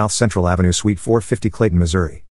 120 South Central Avenue, Suite 450, Clayton, Missouri.